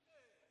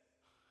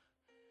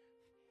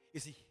 You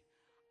see,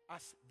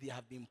 as they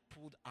have been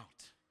pulled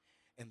out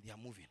and they are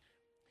moving,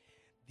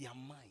 their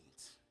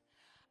minds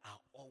are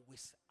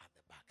always at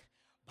the back.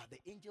 But the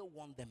angel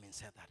warned them and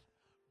said that,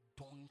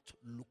 don't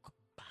look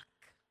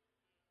back.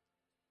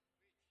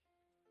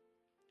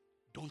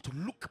 Don't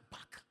look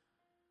back.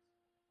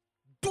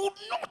 Do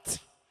not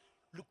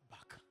look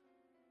back.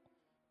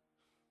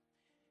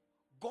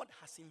 God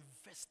has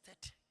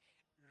invested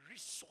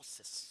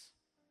resources,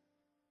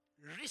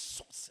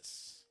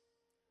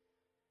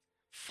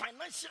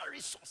 financial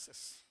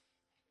resources,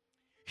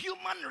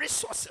 human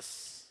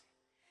resources,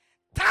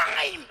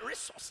 time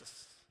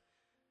resources,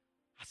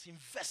 has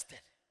invested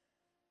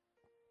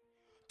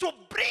to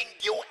bring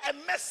you a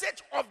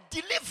message of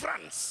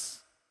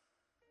deliverance.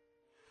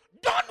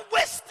 Don't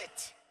waste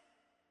it.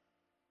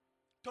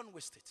 Don't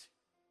waste it.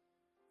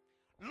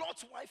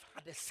 Lot's wife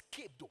had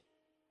escaped though.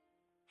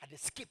 Had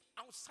escaped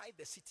outside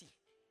the city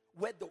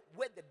where the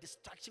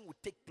distraction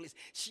would take place.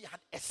 She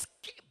had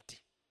escaped.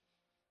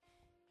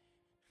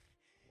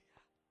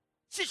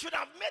 She should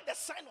have made the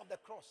sign of the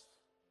cross.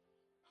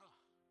 I'm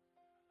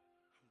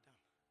done.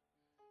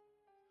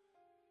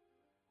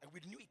 And we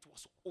knew it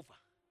was over.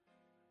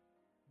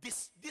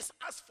 This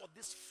as for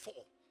this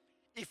four,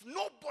 if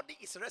nobody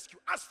is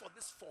rescued, as for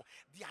this four,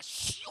 they are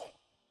surely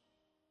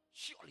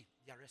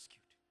they are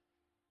rescued.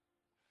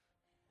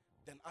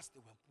 Then as they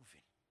were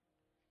moving,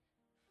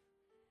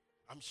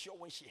 I'm sure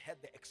when she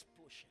heard the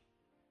explosion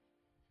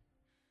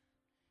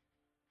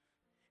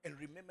and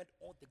remembered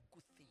all the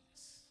good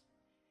things,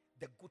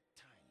 the good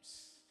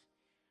times,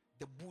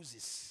 the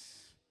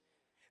boozes,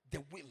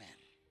 the women,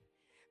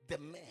 the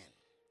men,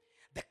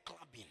 the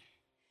clubbing,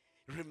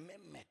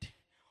 remembered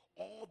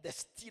all the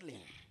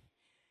stealing,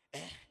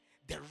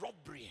 the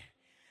robbery,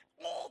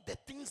 all the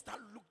things that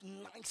looked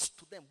nice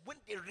to them. When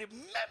they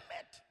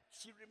remembered,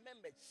 she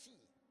remembered.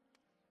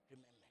 The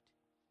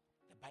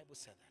Bible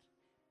said that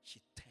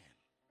she turned.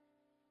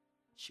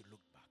 She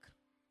looked back.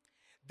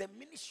 The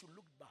minute she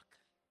looked back,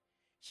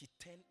 she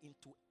turned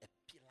into a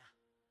pillar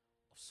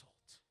of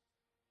salt.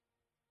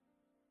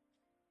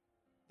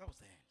 That was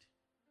the end.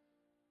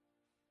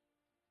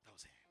 That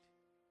was the end.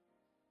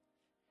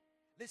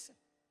 Listen.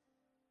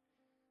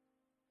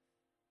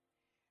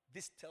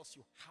 This tells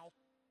you how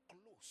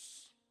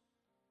close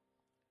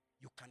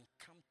you can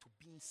come to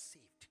being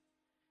saved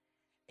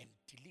and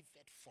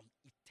delivered from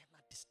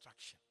eternal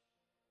destruction.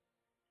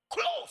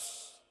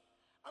 Close.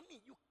 I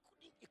mean,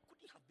 it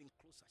couldn't have been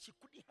closer. She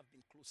couldn't have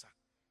been closer.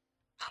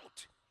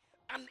 Out.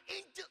 And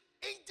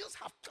angels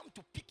have come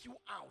to pick you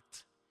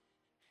out.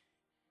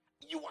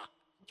 You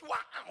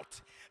are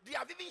out. They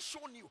have even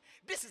shown you,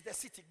 this is the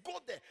city. Go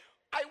there.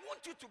 I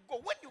want you to go.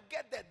 When you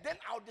get there, then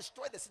I'll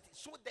destroy the city.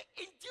 So the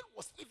angel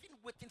was even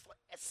waiting for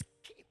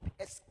escape.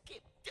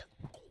 Escape. Just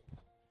go.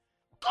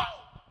 Go.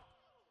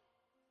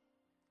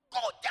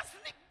 Go. Just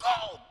leave.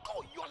 Go.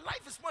 Go. Your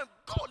life is mine.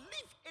 Go.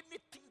 Leave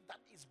anything that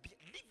is being.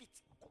 Leave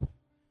it. Go.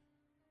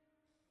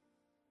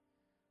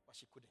 But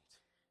she couldn't.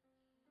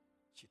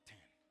 She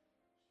turned.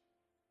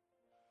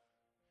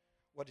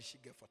 What did she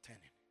get for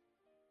turning?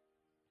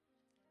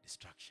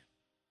 Distraction.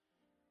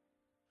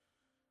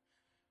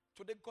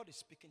 Today, God is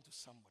speaking to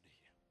somebody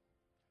here.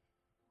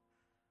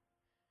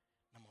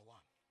 Number one,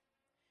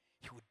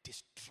 He will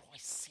destroy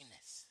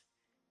sinners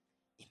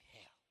in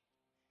hell.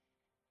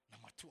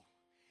 Number two,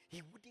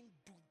 He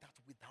wouldn't do that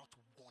without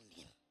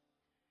warning.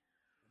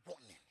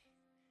 Warning.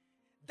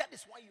 That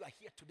is why you are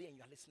here today and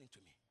you are listening to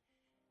me.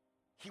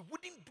 He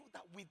wouldn't do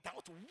that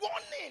without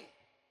warning.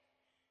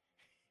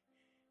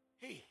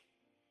 Hey,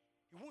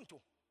 He won't.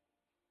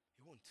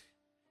 He won't.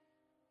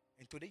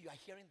 And today you are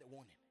hearing the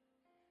warning.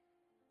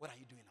 What are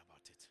you doing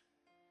about it?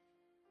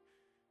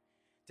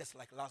 Just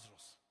like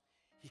Lazarus,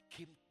 he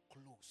came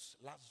close.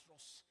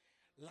 Lazarus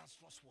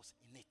was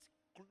in it.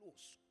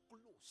 Close.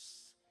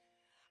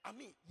 I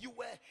mean, you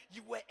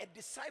were a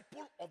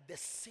disciple of the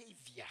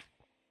Savior.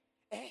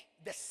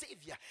 The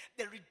Savior,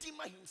 the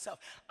Redeemer himself.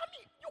 I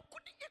mean, it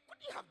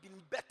couldn't have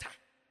been better.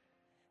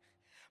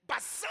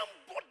 But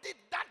somebody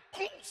that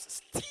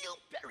close still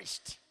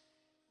perished.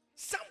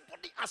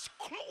 Somebody as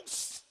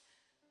close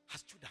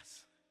as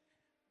Judas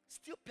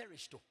still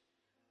perished though.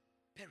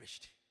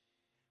 Perished.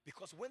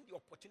 Because when the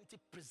opportunity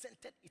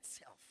presented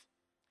itself,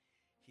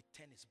 he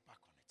turned his back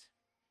on it.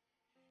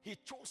 He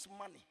chose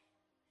money.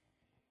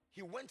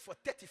 He went for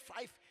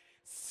 35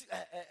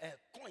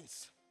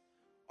 coins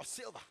of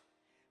silver.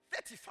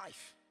 35.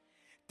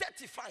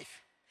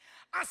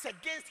 As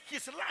against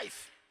his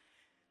life.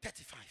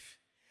 35.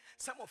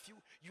 Some of you,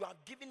 you are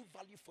giving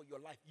value for your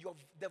life.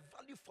 The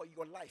value for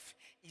your life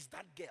is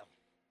that girl.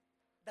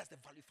 That's the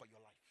value for your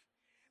life.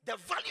 The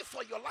value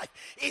for your life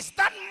is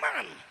that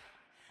man.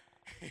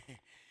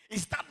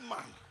 Is that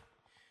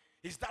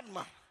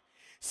man.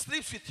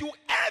 Sleeps with you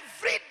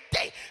every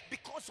day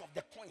because of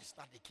the coins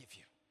that they give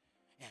you.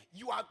 Yeah,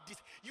 you are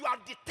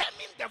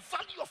determining the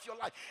value of your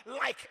life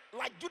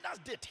like Judas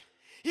did.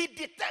 He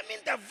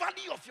determined the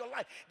value of your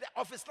life,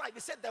 of his life. He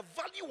said the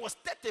value was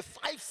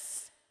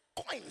 35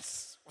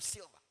 coins of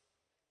silver.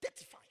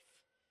 35.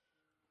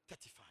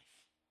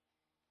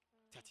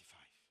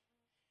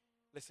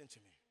 Listen to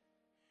me.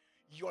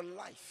 Your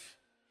life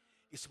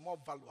is more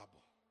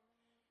valuable.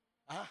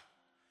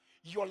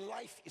 Your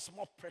life is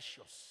more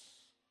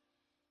precious.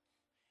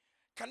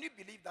 Can you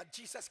believe that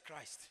Jesus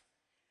Christ,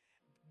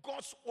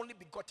 God's only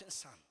begotten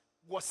Son,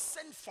 was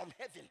sent from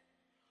heaven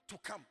to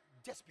come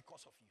just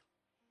because of you?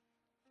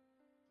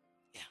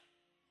 Yeah.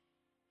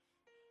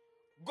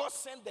 God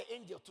sent the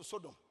angel to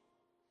Sodom.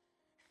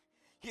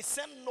 He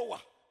sent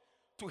Noah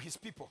to his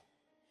people.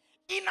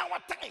 In our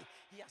time,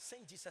 He has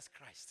sent Jesus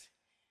Christ.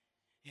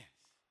 Yes.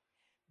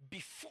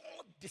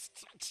 Before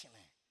destruction,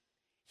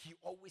 He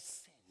always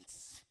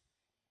sends.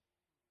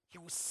 He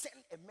will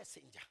send a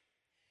messenger.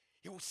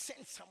 He will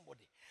send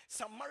somebody.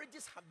 Some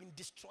marriages have been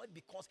destroyed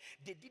because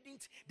they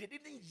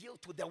didn't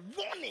yield to the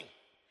warning.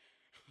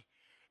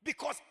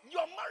 Because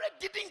your marriage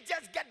didn't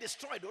just get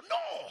destroyed. No.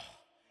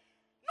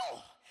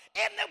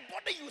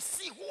 Anybody you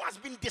see who has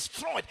been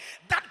destroyed,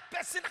 that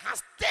person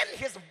has turned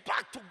his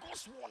back to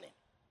God's warning.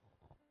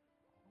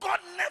 God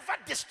never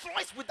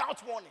destroys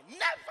without warning.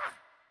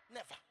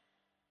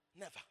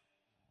 Never.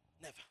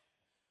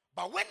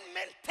 But when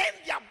men turn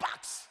their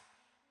backs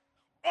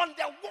on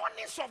the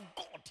warnings of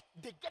God,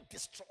 they get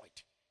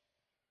destroyed.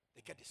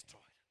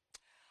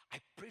 I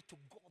pray to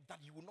God that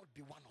you will not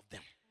be one of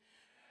them.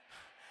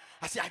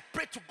 I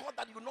pray to God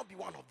that you will not be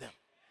one of them.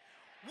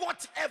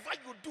 Whatever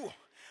you do,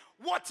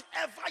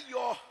 whatever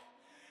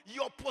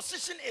your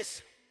position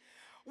is,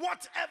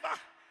 whatever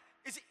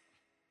is it,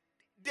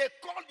 they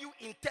call you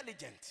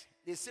intelligent.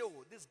 They say,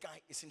 oh, this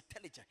guy is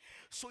intelligent.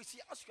 So you see,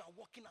 as you are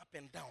walking up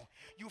and down,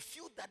 you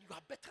feel that you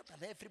are better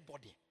than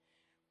everybody.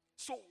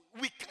 So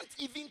we can't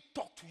even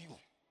talk to you.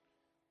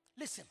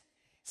 Listen,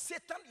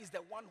 Satan is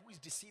the one who is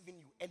deceiving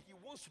you, and he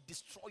wants to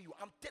destroy you.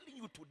 I'm telling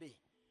you today.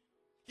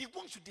 He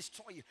wants to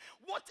destroy you.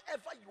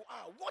 Whatever you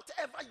are,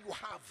 whatever you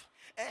have,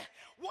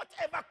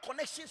 whatever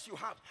connections you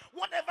have,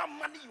 whatever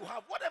money you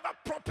have, whatever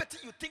property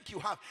you think you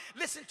have,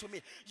 listen to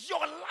me.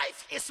 Your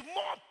life is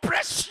more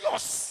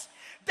precious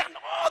than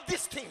all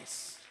these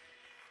things.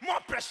 More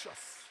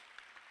precious.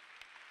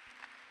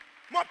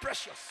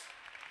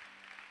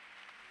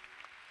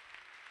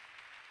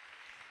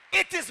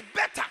 It is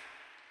better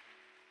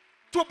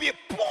to be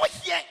poor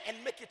here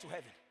and make it to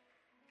heaven.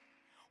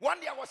 One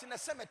day I was in a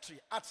cemetery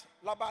at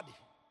Labadi.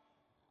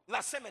 La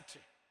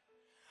Cemetery.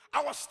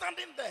 I was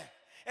standing there,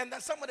 and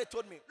then somebody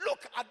told me,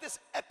 look at this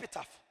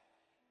epitaph.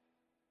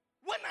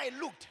 When I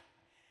looked,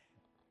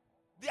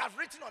 they have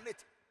written on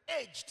it,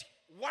 aged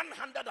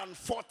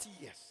 140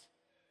 years.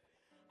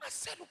 I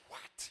said,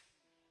 what?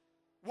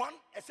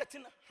 A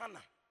certain Hannah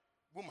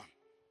woman,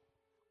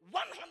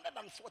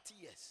 140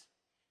 years.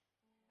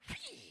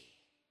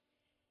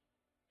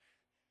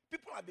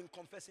 People have been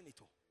confessing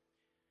it.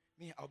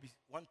 Me, I'll be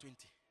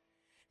 120.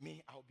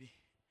 Me, I'll be.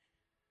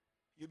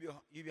 You'll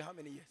be how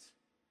many years?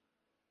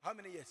 How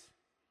many years?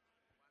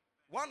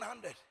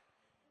 100.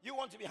 You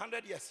want to be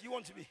 100 years. You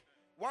want to be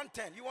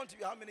 110. You want to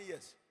be how many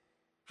years?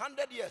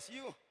 100 years.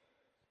 You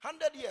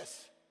 100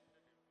 years.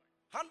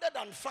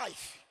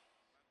 105.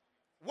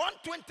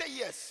 120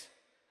 years.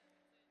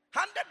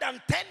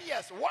 110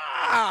 years.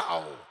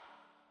 Wow.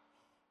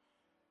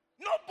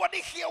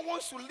 Nobody here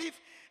wants to live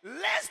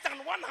less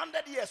than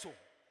 100 years old.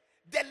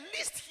 The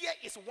least here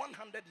is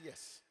 100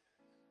 years.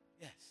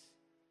 Yes.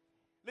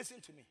 Listen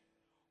to me.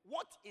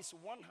 What is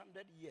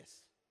 100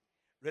 years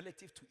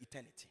relative to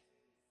eternity?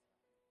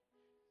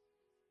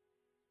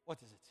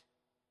 What is it?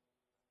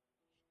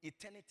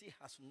 Eternity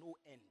has no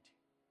end.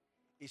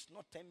 It's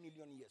not 10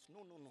 million years.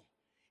 No.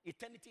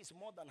 Eternity is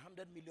more than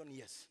 100 million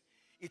years.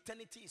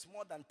 Eternity is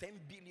more than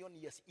 10 billion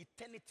years.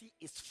 Eternity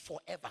is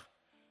forever.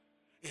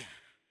 Yeah.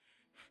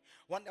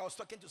 One day I was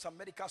talking to some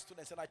medical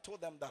students and I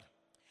told them that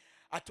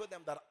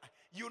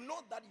you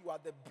know that you are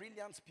the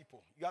brilliant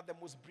people. You are the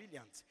most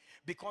brilliant.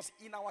 Because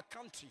in our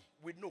country,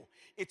 we know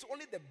it's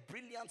only the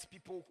brilliant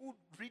people who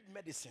read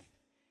medicine.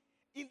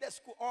 In the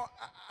school, or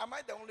am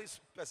I the only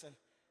person?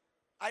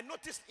 I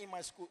noticed in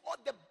my school, all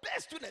the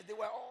best students, they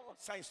were all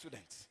science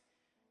students.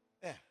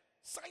 Yeah,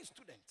 science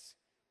students.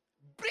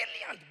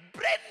 Brilliant,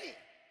 brainy,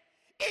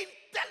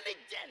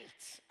 intelligent.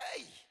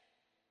 Hey.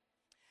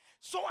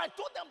 So I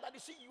told them that, you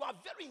see, you are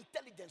very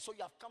intelligent, so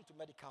you have come to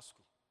medical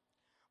school.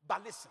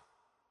 But listen,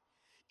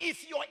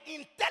 if your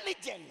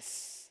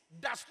intelligence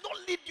does not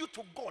lead you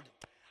to God,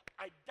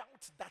 I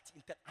doubt that.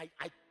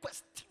 I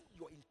question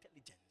your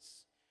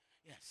intelligence.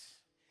 Yes.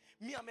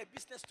 Me, I'm a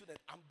business student.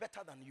 I'm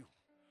better than you.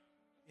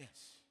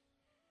 Yes.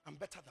 I'm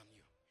better than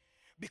you.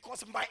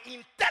 Because my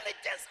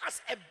intelligence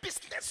as a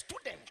business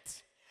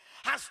student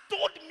has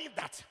told me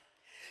that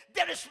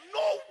there is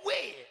no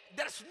way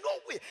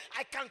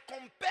I can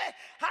compare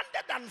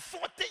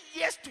 140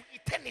 years to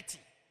eternity.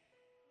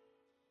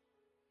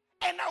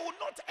 And I will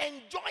not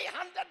enjoy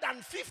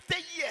 150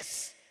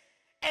 years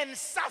and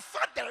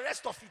suffer the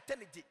rest of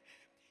eternity.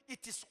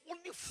 It is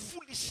only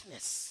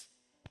foolishness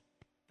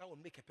that will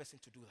make a person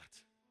to do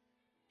that.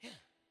 Yeah.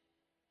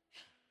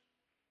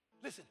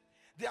 Listen,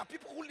 there are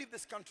people who leave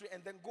this country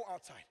and then go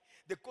outside.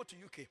 They go to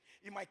UK.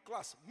 In my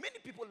class, many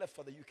people left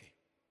for the UK.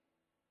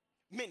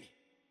 Many.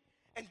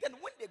 And then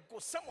when they go,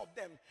 some of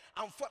them,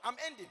 I'm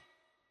ending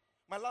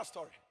my last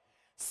story.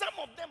 Some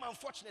of them,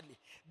 unfortunately,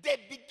 they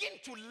begin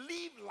to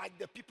live like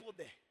the people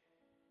there.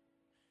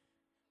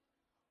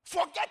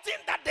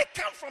 Forgetting that they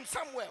come from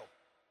somewhere.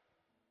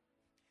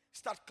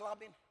 Start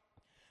clubbing,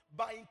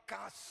 buying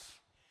cars.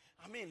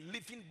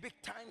 Living big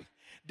time.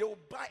 They will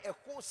buy a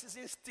whole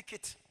season's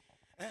ticket.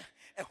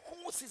 A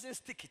whole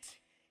season's ticket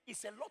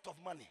is a lot of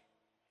money.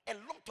 A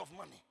lot of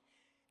money.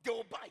 They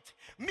will buy it.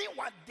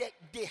 Meanwhile,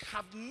 they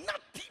have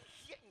nothing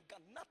here in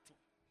Ghana.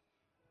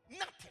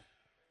 Nothing.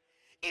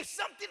 If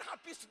something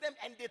happens to them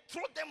and they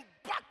throw them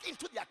back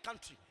into their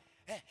country,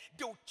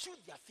 they will chew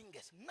their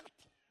fingers.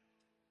 Nothing.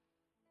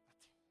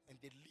 And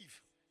they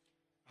live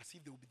as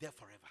if they will be there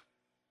forever.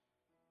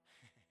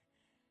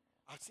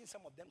 I've seen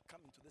some of them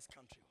come into this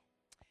country.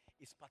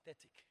 It's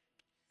pathetic.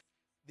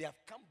 They have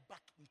come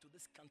back into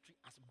this country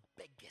as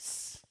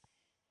beggars.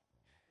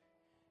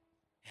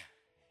 Yeah.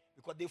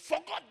 Because they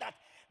forgot that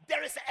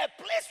there is a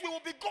place we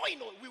will be going.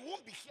 We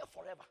won't be here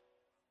forever.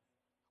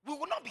 We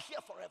will not be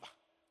here forever.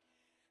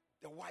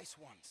 The wise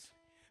ones,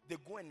 they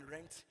go and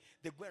rent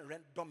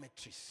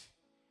dormitories.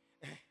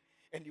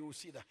 And you will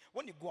see that.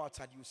 When you go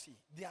outside, you will see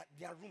there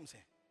are rooms.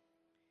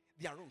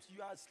 There are rooms.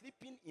 You are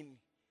sleeping in,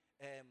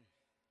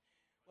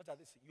 what are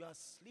they? You are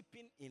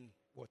sleeping in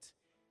what?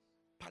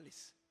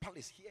 Palace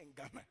here in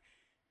Ghana.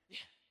 Yeah.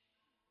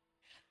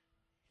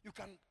 You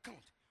can count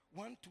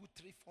 1, 2,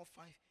 3, 4,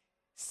 5,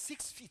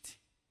 6 feet.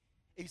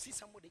 And you see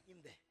somebody in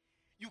there.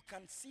 You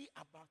can see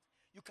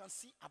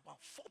about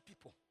 4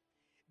 people.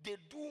 They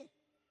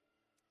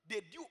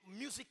do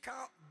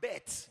musical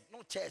beds,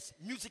 not chairs,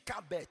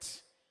 musical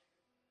beds.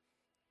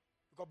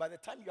 Because by the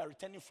time you are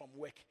returning from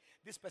work,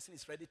 this person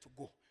is ready to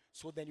go.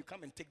 So then you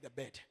come and take the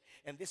bed.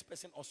 And this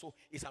person also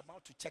is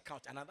about to check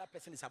out. Another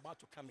person is about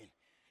to come in.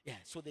 Yeah,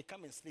 so they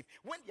come and sleep.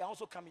 When they are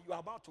also coming, you are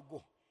about to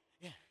go.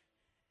 Yeah.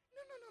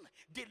 No.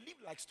 They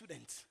live like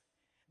students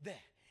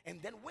there.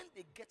 And then when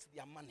they get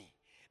their money,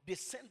 they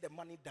send the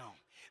money down.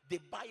 They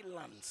buy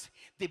lands.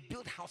 They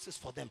build houses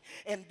for them.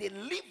 And they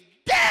live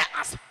there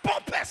as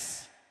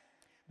paupers.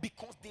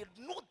 Because they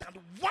know that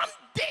one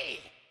day,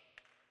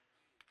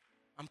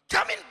 I'm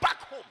coming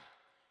back home.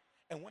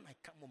 And when I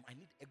come home, I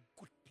need a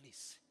good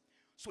place.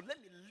 So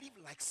let me live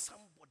like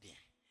somebody.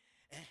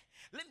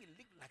 Let me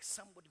live like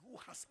somebody who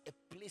has a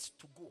place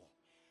to go.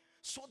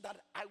 So that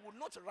I will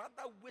not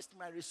rather waste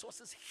my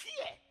resources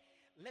here.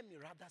 Let me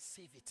rather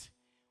save it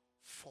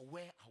for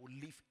where I will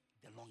live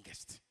the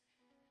longest.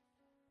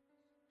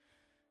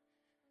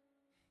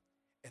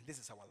 this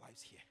is our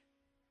lives here.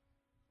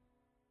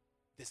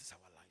 This is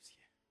our lives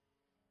here.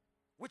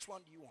 Which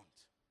one do you want?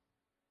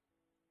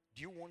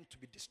 Do you want to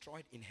be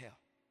destroyed in hell?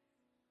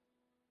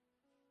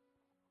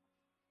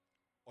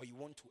 Or you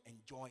want to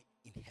enjoy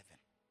in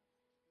heaven?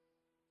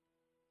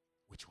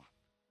 Which one?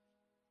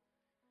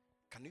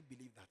 Can you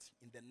believe that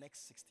in the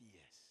next 60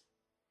 years,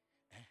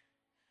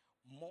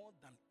 more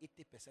than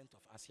 80%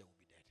 of us here will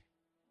be dead?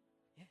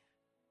 Yeah.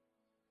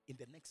 In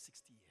the next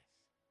 60 years.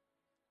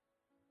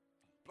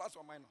 Plus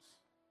or minus.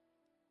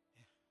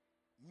 Yeah.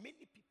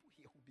 Many people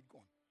here will be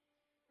gone.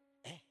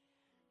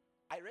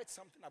 I read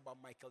something about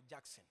Michael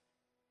Jackson.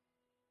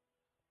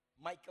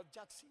 Michael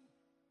Jackson,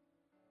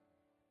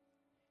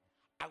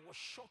 I was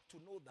shocked to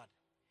know that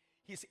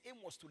his aim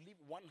was to live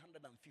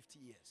 150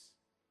 years.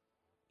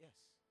 Yes.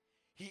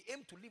 He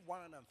aimed to live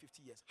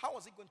 150 years. How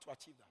was he going to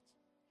achieve that?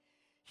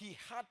 He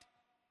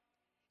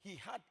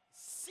had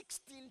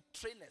 16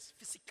 trainers,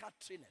 physical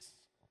trainers.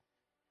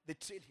 They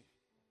trained him.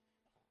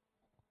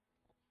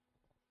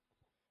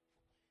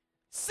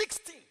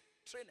 16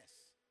 trainers.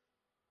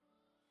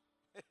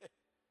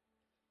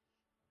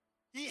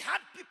 He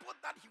had people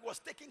that he was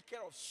taking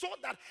care of, so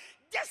that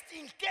just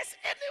in case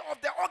any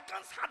of the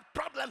organs had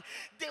problem,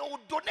 they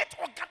would donate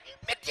organ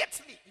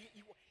immediately.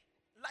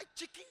 Like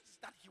chickens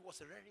that he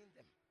was rearing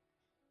them.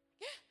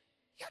 Yeah,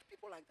 he had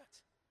people like that.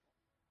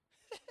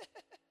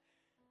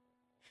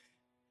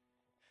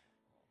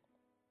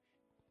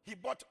 He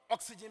bought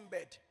oxygen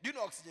bed. Do you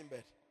know oxygen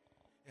bed?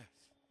 Yes.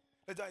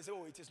 Later I say,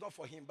 oh, it is not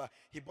for him, but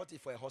he bought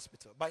it for a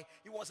hospital. But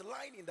he was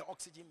lying in the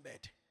oxygen bed.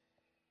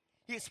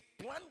 His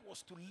plan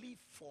was to live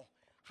for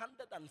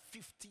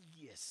 150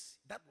 years.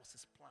 That was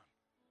his plan.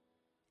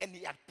 And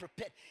he had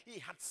prepared. He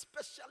had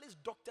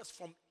specialist doctors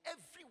from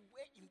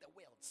everywhere in the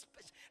world,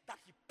 that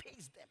he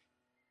pays them.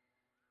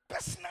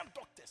 Personal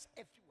doctors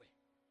everywhere.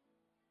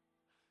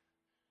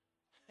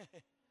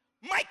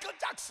 Michael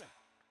Jackson.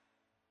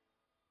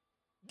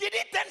 Did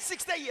he turn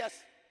 60 years?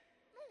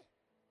 No.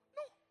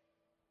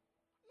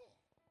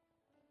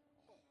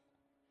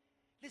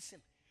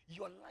 Listen,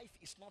 your life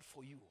is not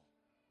for you.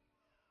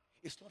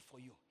 It's not for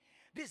you.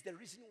 This is the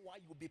reason why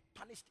you will be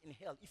punished in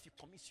hell if you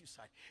commit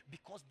suicide.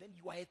 Because then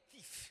you are a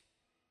thief.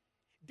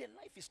 The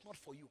life is not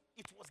for you.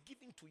 It was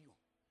given to you.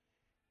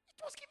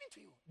 It was given to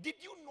you. Did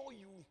you know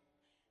you?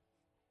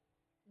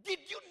 Did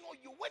you know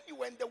you? When you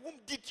were in the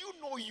womb, did you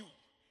know you?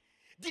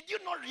 Did you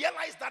not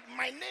realize that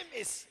my name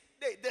is,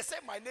 they say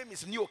my name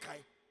is Nyokai?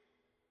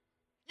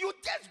 You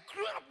just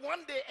grew up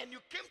one day and you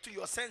came to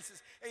your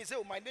senses and you say,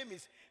 oh, my name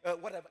is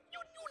whatever. You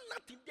knew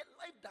nothing. The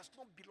life does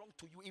not belong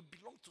to you. It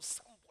belongs to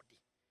somebody.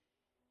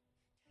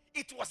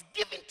 It was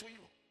given to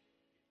you.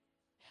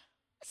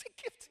 It's a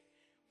gift.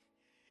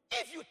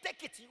 If you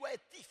take it, you are a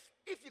thief.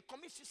 If you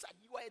commit suicide,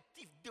 you are a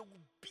thief. They will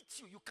beat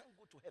you. You can't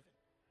go to heaven.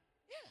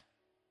 Yeah.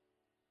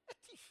 A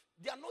thief.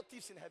 There are no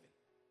thieves in heaven.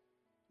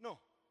 No.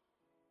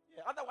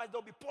 Yeah. Otherwise,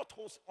 there will be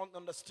potholes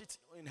on the streets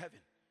in heaven.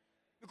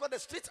 Because the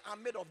streets are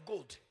made of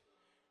gold.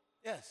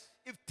 Yes.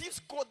 If thieves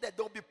go there,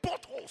 there will be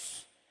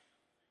potholes.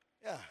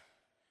 Yeah.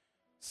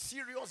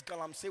 Serious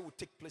galamsey will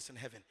take place in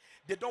heaven.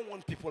 They don't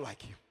want people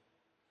like you.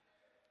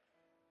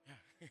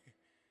 Yeah.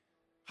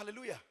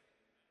 Hallelujah.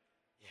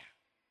 Yeah.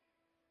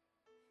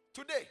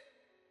 Today,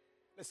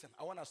 listen,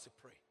 I want us to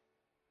pray.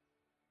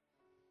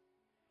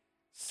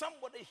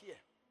 Somebody here,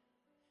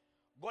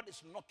 God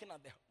is knocking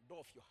at the door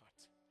of your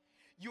heart.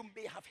 You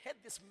may have heard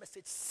this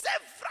message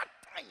several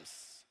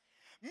times.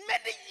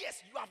 Many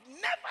years you have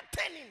never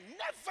turned in,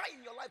 never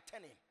in your life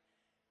turned in.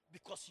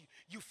 Because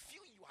you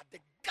feel you are the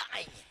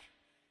guy.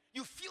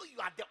 You feel you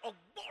are the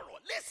ogboro.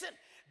 Listen,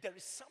 there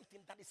is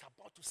something that is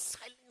about to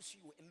silence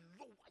you and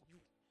lower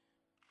you.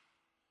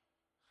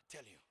 I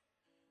tell you.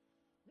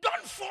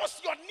 Don't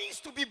force your knees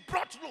to be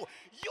brought low.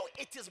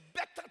 It is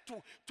better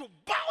to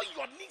bow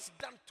your knees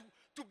than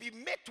to be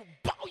made to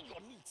bow your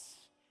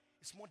knees.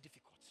 It's more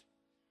difficult.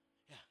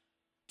 Yeah.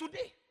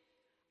 Today,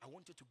 I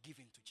want you to give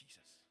in to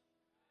Jesus.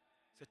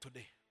 Say,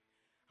 today,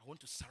 I want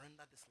to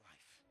surrender this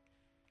life.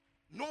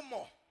 No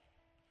more.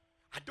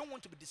 I don't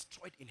want to be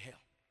destroyed in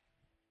hell.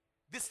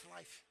 This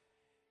life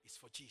is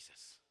for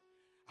Jesus.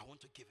 I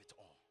want to give it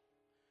all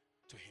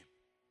to him.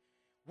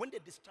 When the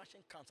distraction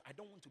comes, I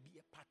don't want to be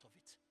a part of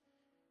it.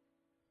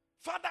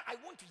 Father, I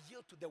want to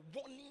yield to the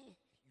warning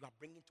you are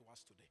bringing to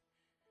us today.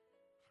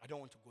 I don't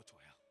want to go to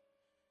hell.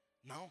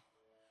 Now,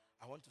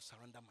 I want to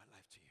surrender my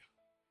life to you.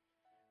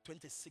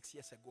 26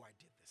 years ago, I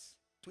did this.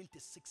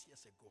 26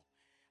 years ago,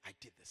 I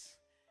did this.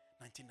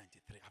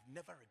 1993. I've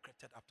never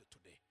regretted up to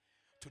today.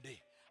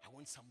 Today, I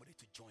want somebody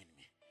to join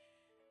me.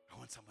 I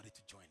want somebody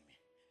to join me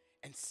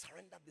and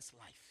surrender this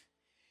life.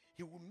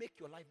 He will make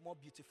your life more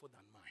beautiful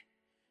than mine.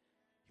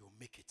 He will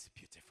make it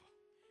beautiful.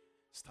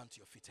 Stand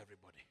to your feet,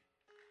 everybody.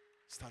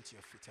 Stand to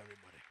your feet,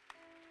 everybody.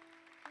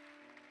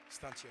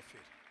 Stand to your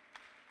feet.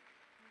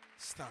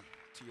 Stand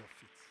to your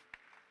feet.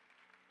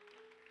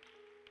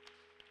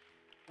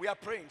 We are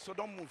praying, so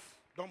don't move.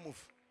 Don't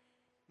move.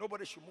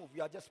 Nobody should move.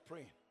 We are just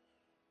praying.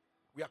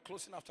 We are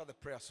closing after the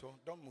prayer, so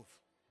don't move.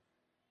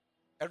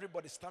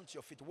 Everybody stand to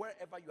your feet.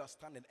 Wherever you are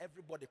standing,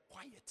 everybody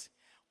quiet.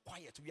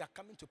 Quiet. We are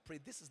coming to pray.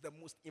 This is the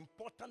most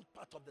important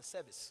part of the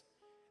service.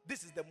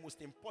 This is the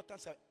most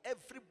important service.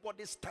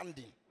 Everybody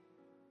standing.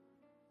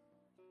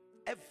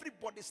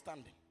 Everybody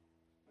standing.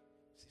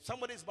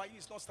 Somebody is by you,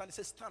 is not standing.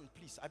 Say, stand,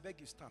 please. I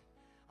beg you, stand.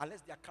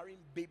 Unless they are carrying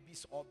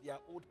babies or they are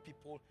old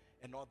people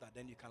and all that,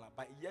 then you cannot.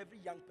 But every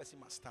young person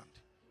must stand.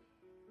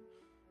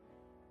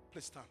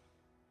 Please stand.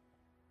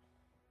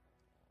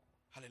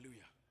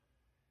 Hallelujah.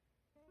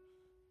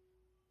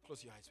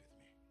 Close your eyes with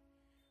me.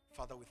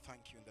 Father, we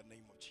thank you in the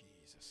name of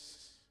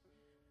Jesus.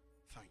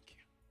 Thank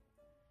you.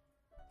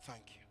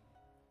 Thank you.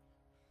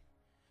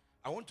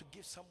 I want to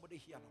give somebody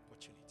here an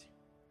opportunity.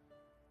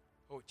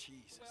 Oh,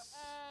 Jesus.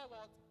 I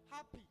was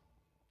happy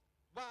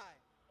by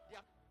the.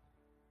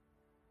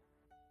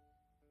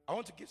 I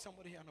want to give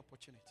somebody here an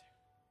opportunity.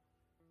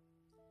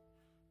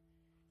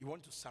 You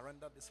want to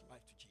surrender this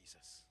life to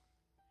Jesus.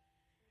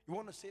 You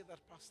want to say that,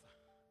 Pastor,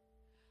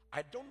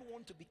 I don't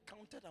want to be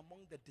counted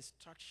among the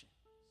distractions.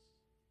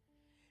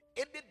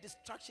 Any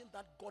distraction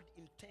that God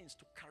intends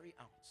to carry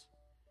out,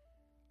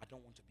 I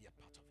don't want to be a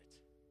part of it.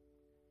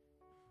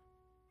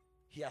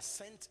 He has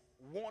sent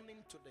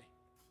warning today.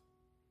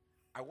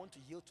 I want to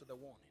yield to the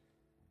warning.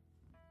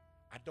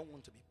 I don't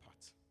want to be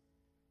part.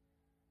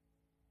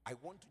 I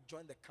want to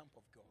join the camp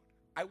of God.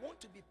 I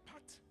want to be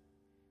part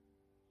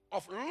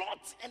of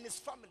Lot and his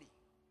family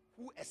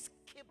who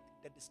escaped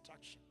the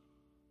distraction.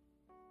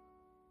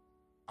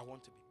 I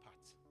want to be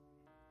part.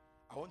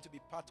 I want to be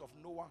part of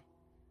Noah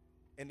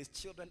and his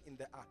children in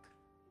the ark.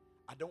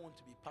 I don't want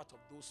to be part of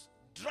those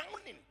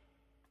drowning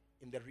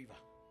in the river.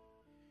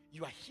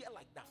 You are here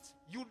like that.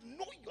 You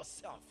know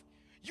yourself.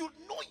 You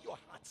know your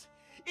heart.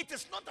 It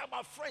is not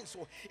about friends.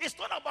 So it's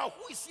not about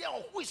who is here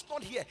or who is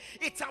not here.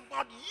 It's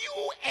about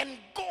you and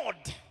God.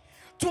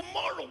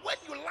 Tomorrow when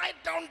you lie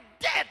down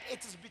dead,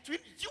 it is between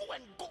you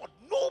and God.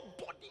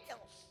 Nobody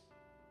else.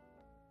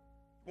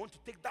 You want to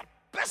take that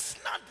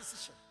personal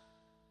decision.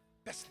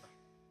 Personal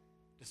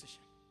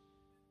decision.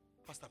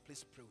 Pastor,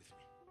 please pray with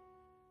me.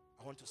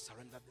 I want to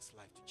surrender this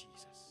life to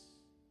Jesus.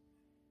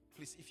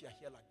 Please, if you are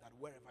here like that,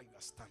 wherever you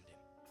are standing,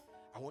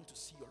 I want to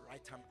see your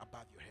right hand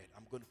above your head.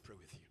 I'm going to pray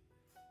with you.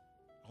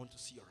 I want to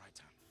see your right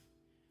hand.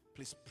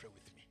 Please pray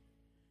with me.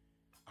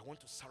 I want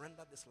to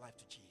surrender this life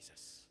to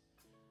Jesus.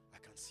 I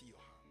can see your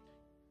hand.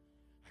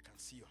 I can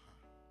see your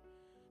hand.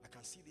 I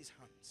can see these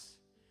hands.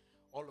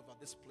 All over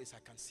this place,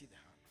 I can see the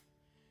hand.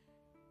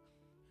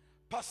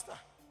 Pastor,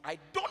 I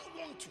don't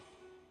want to.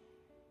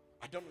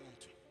 I don't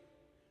want to.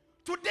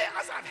 Today,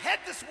 as I've heard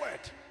this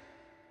word,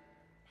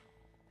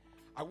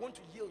 I want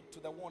to yield to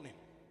the warning.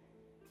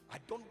 I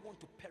don't want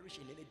to perish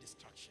in any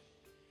distraction.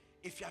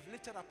 If you have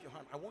lifted up your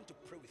hand, I want to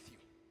pray with you.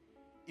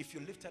 If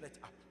you lifted it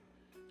up,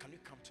 can you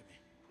come to me?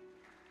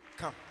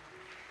 Come.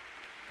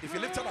 If you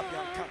lifted up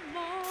your hand,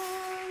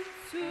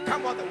 come.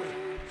 Come all the way.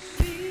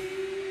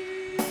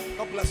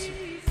 God bless you.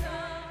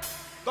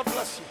 God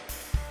bless you.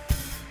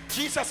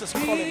 Jesus is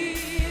calling you.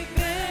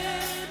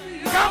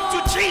 Come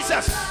to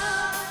Jesus.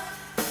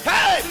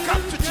 Hey,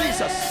 come to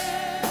Jesus.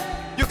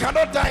 You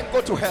cannot die and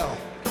go to hell.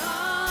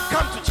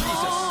 Come to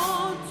Jesus.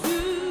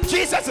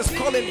 Jesus is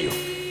calling you.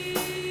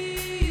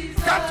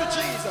 Come to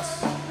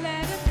Jesus.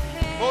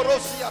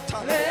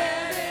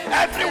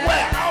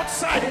 Everywhere,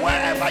 outside,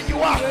 wherever you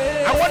are,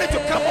 I want you to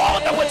come all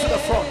the way to the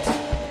front.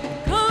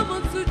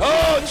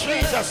 Oh,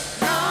 Jesus.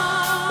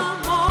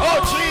 Oh,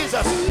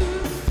 Jesus.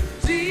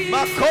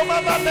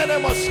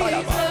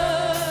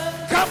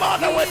 Come all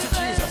the way to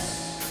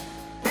Jesus.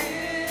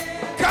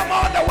 Come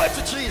all the way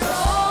to Jesus.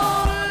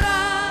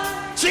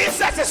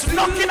 Jesus is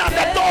knocking at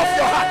the door of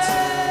your heart.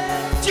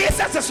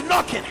 Jesus is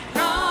knocking.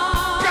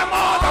 Come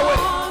all the way.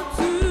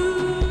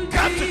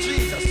 Come to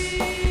Jesus.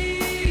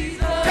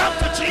 Come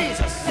to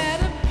Jesus.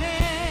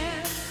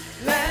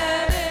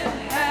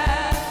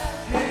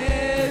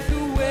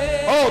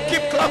 Oh,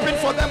 keep clapping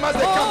for them as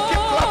they come.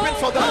 Keep clapping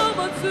for them.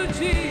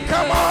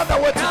 Come all the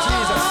way to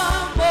Jesus.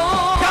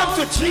 Come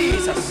to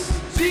Jesus.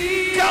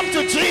 Come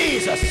to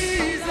Jesus.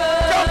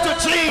 Come to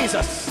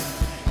Jesus.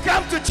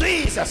 Come to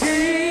Jesus.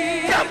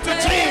 Come to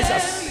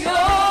Jesus.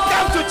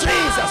 Come to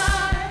Jesus.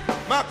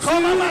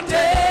 Makoma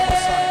mate.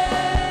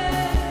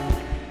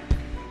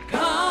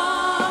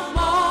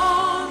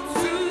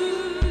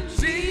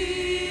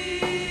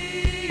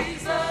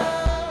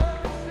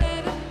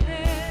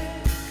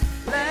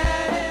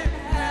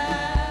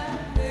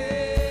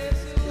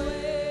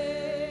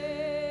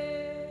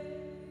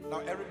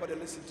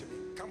 Listen to me.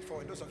 Come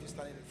forward. Those of you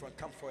standing in front,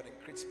 come forward and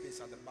create space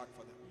at the back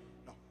for them.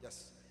 No,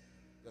 just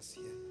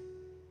here.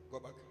 Go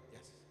back.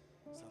 Yes.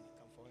 Stand.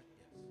 Come forward.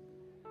 Yes.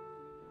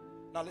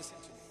 Now listen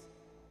to me.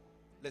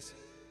 Listen.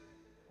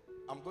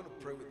 I'm going to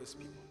pray with these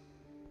people.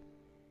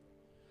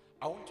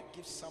 I want to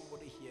give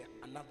somebody here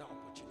another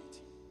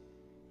opportunity.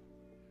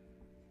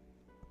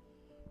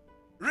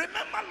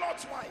 Remember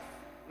Lot's wife.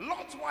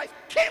 Lot's wife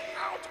came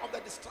out of the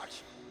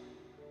distraction.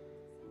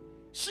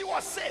 She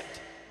was saved.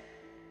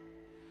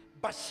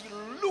 But she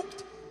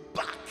looked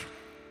back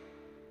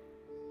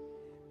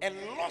and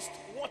lost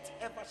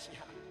whatever she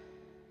had.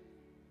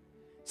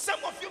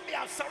 Some of you may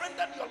have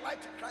surrendered your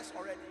life to Christ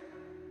already.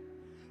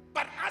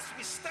 But as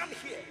we stand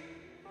here,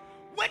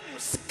 when you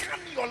scan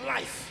your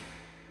life,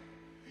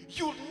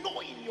 you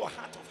know in your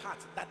heart of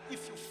hearts that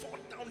if you fall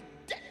down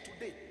dead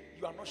today,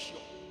 you are not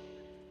sure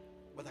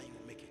whether you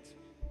will make it.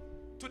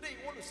 Today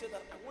you want to say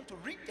that I want to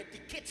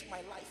rededicate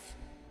my life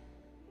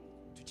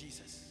to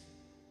Jesus.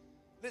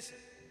 Listen,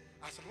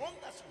 as long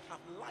as you have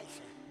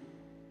life,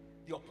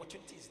 the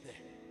opportunity is there.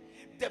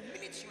 The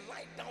minute you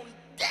lie down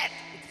dead,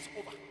 it is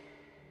over.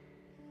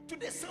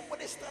 Today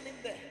somebody standing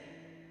there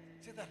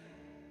say that,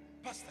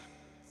 Pastor,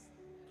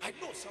 I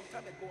know some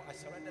time ago I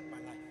surrendered my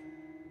life,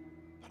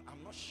 but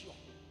I'm not sure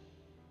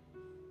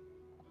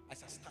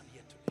as I stand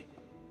here today.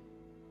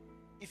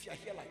 If you are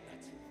here like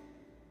that,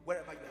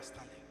 wherever you are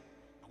standing,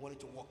 I want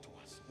you to walk to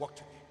us. Walk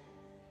to me.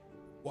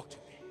 Walk to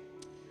me.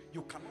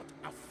 You cannot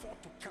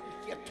afford to come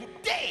here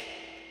today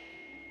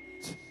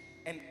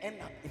and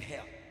end up in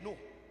hell. No,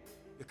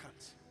 you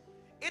can't.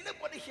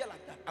 Anybody here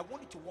like that, I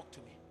want you to walk to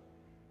me.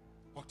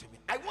 Walk to me.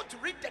 I want to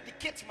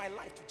rededicate my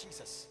life to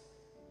Jesus.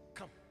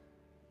 Come.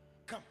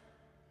 Come.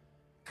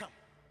 Come.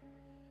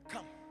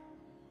 Come.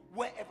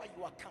 Wherever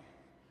you are, come.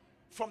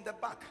 From the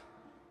back,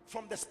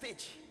 from the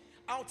stage,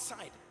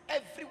 outside,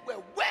 everywhere,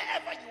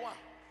 wherever you are.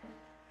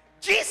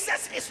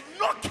 Jesus is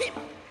knocking.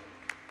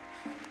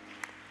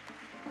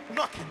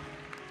 Knocking.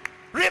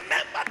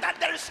 Remember that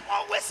there is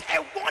always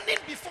a warning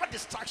before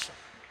distraction.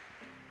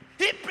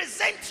 He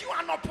presents you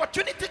an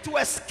opportunity to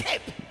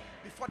escape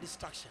before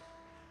distraction.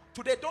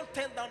 Today, don't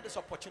turn down this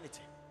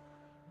opportunity.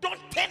 Don't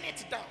turn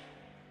it down.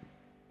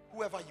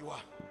 Whoever you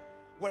are,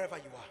 wherever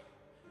you are,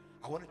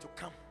 I want you to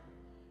come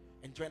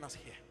and join us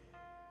here.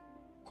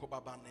 Come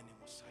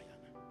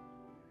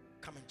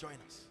and join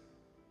us.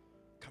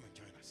 Come and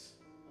join us.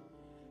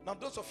 Now,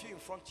 those of you in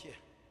front here,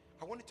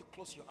 I want you to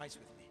close your eyes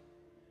with me.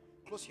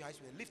 Close your eyes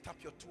with me. Lift up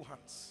your two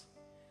hands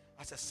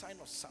as a sign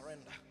of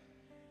surrender.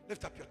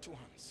 Lift up your two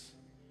hands.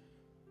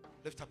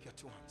 Lift up your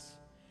two hands.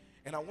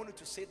 And I want you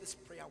to say this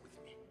prayer with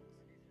me.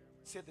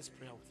 Say this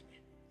prayer with me.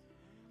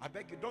 I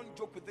beg you, don't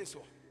joke with this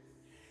one.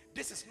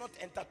 This is not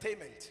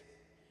entertainment.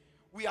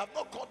 We have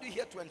not called you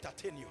here to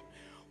entertain you.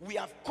 We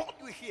have called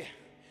you here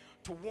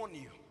to warn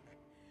you.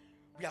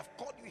 We have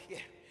called you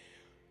here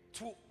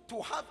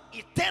to have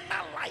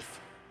eternal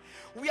life.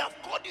 We have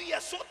called you here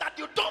so that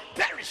you don't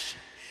perish.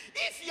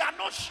 If you are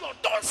not sure,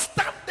 don't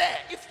stand there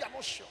if you are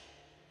not sure.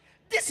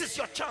 This is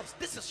your chance.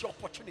 This is your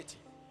opportunity.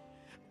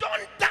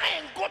 Don't die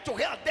and go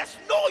to hell. There's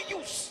no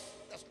use.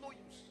 There's no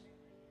use.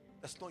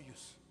 There's no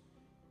use.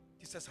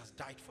 Jesus has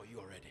died for you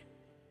already.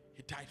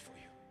 He died for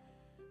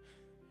you.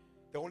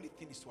 The only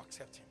thing is to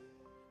accept him.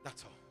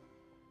 That's all.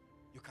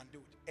 You can do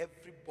it.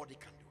 Everybody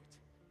can do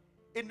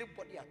it.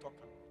 Anybody I talk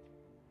about,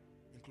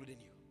 including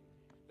you.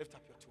 Lift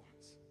up your two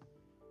hands.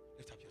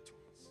 Lift up your two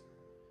hands.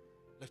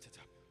 Lift it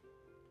up.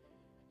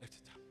 Lift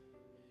it up.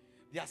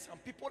 There are some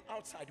people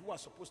outside who are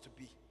supposed to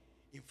be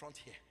in front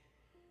here,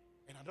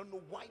 and I don't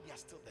know why they are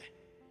still there.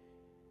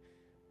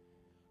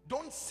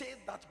 Don't say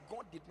that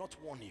God did not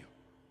warn you.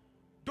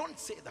 Don't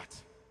say that.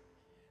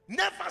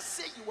 Never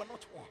say you were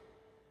not warned.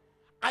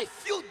 I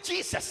feel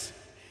Jesus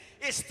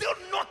is still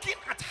knocking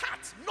at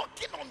hearts,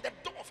 knocking on the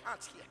door of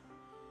hearts here.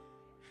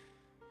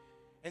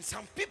 And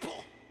some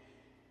people,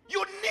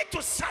 you need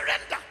to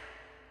surrender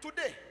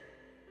today.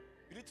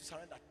 You need to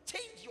surrender.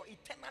 Change your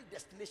eternal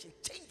destination.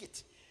 Change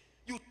it.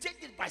 You change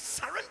it by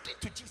surrendering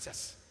to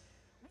Jesus.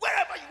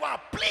 Wherever you are,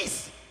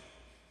 please.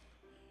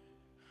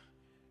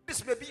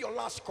 This may be your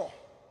last call.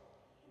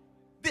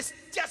 This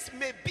just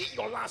may be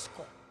your last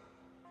call.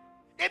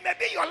 It may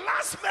be your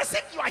last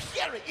message you are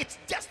hearing. It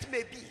just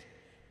may be.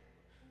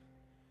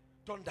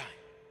 Don't die.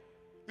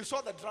 You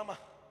saw the drama.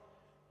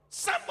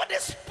 Somebody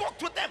spoke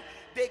to them.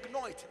 They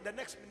ignored it. The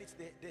next minute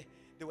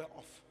they were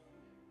off.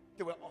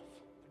 They were off.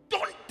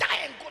 Don't die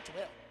and go to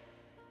hell.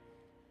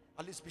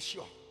 At least be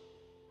sure.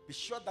 Be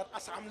sure that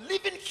as I'm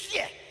living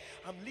here,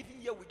 I'm living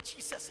here with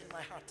Jesus in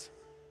my heart.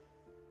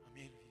 I'm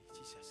here with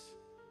Jesus.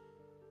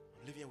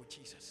 I'm living here with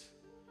Jesus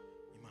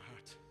in my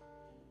heart.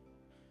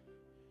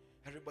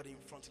 Everybody in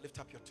front, lift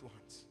up your two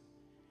hands.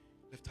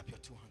 Lift up your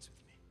two hands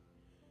with me.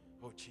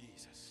 Oh,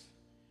 Jesus.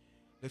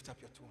 Lift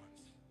up your two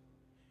hands.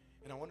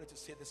 And I want you to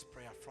say this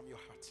prayer from your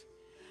heart.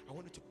 I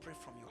want you to pray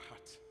from your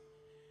heart.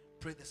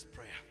 Pray this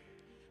prayer.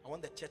 I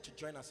want the church to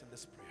join us in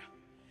this prayer.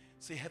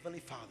 Say, Heavenly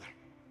Father.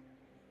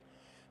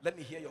 Let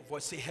me hear your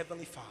voice. Say,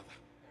 Heavenly Father,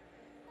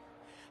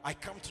 I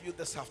come to you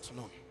this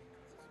afternoon.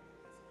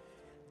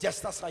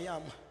 Just as I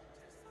am,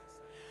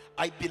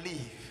 I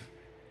believe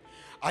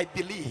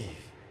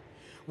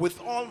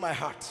with all my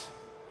heart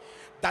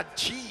that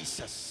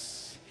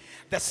Jesus,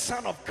 the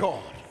Son of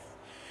God,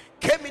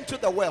 came into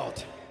the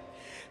world,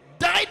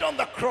 died on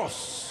the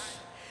cross,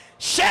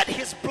 shed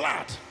his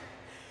blood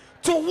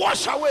to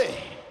wash away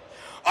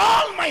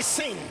all my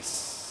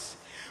sins.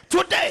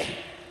 Today,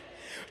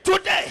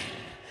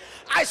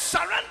 I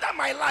surrender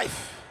my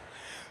life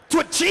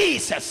to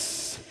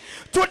Jesus.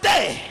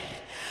 Today,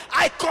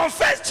 I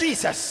confess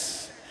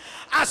Jesus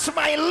as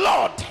my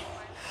Lord,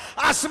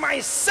 as my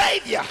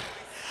Savior,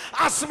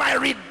 as my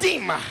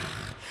Redeemer.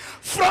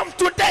 From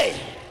today,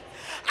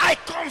 I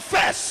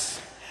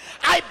confess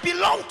I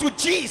belong to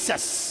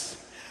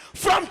Jesus.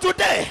 From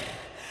today,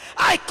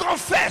 I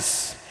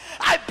confess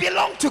I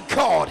belong to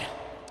God.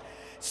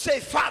 Say,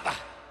 Father,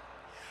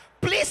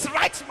 please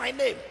write my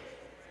name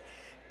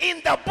in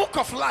the book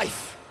of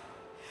life.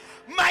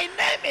 My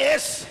name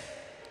is,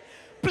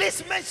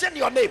 please mention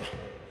your name.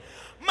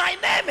 My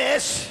name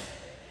is,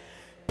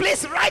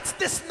 please write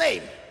this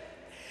name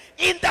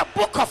in the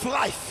book of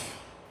life,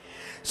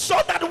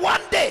 so that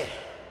one day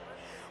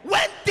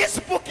when this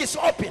book is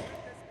open,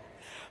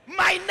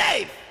 my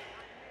name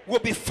will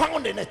be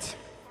found in it.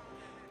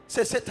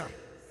 Say, Satan,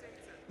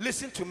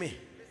 listen to me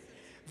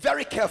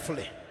very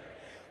carefully.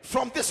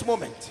 From this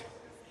moment,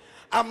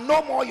 I'm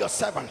no more your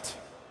servant.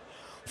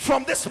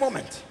 From this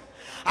moment,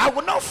 I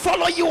will not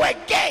follow you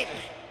again.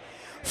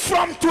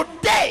 From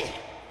today,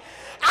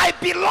 I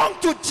belong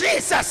to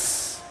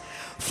Jesus.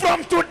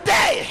 From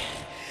today,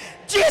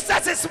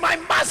 Jesus is my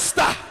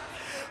master.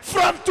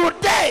 From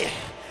today,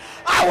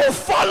 I will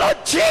follow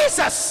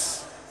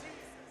Jesus.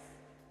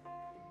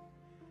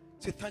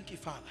 Say, thank you,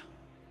 Father,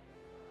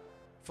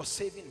 for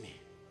saving me.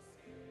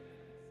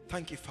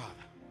 Thank you,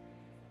 Father,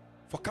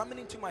 for coming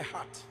into my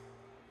heart.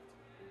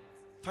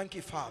 Thank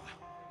you, Father,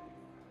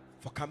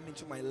 for coming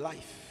into my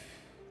life.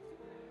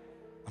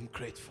 I'm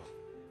grateful.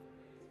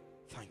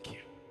 Thank you.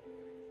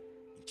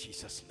 In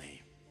Jesus'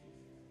 name.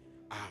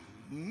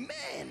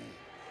 Amen.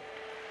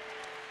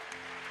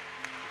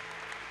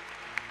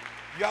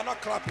 You are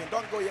not clapping.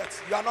 Don't go yet.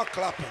 You are not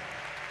clapping.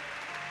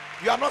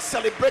 You are not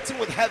celebrating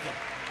with heaven.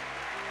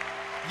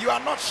 You are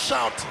not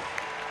shouting.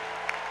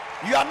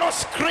 You are not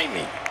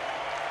screaming.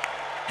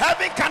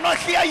 Heaven cannot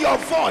hear your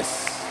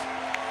voice.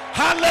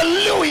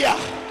 Hallelujah.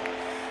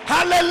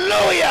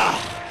 Hallelujah.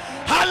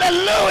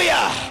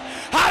 Hallelujah.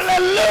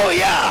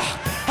 Hallelujah.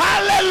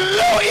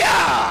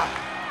 Hallelujah.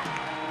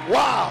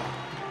 Wow.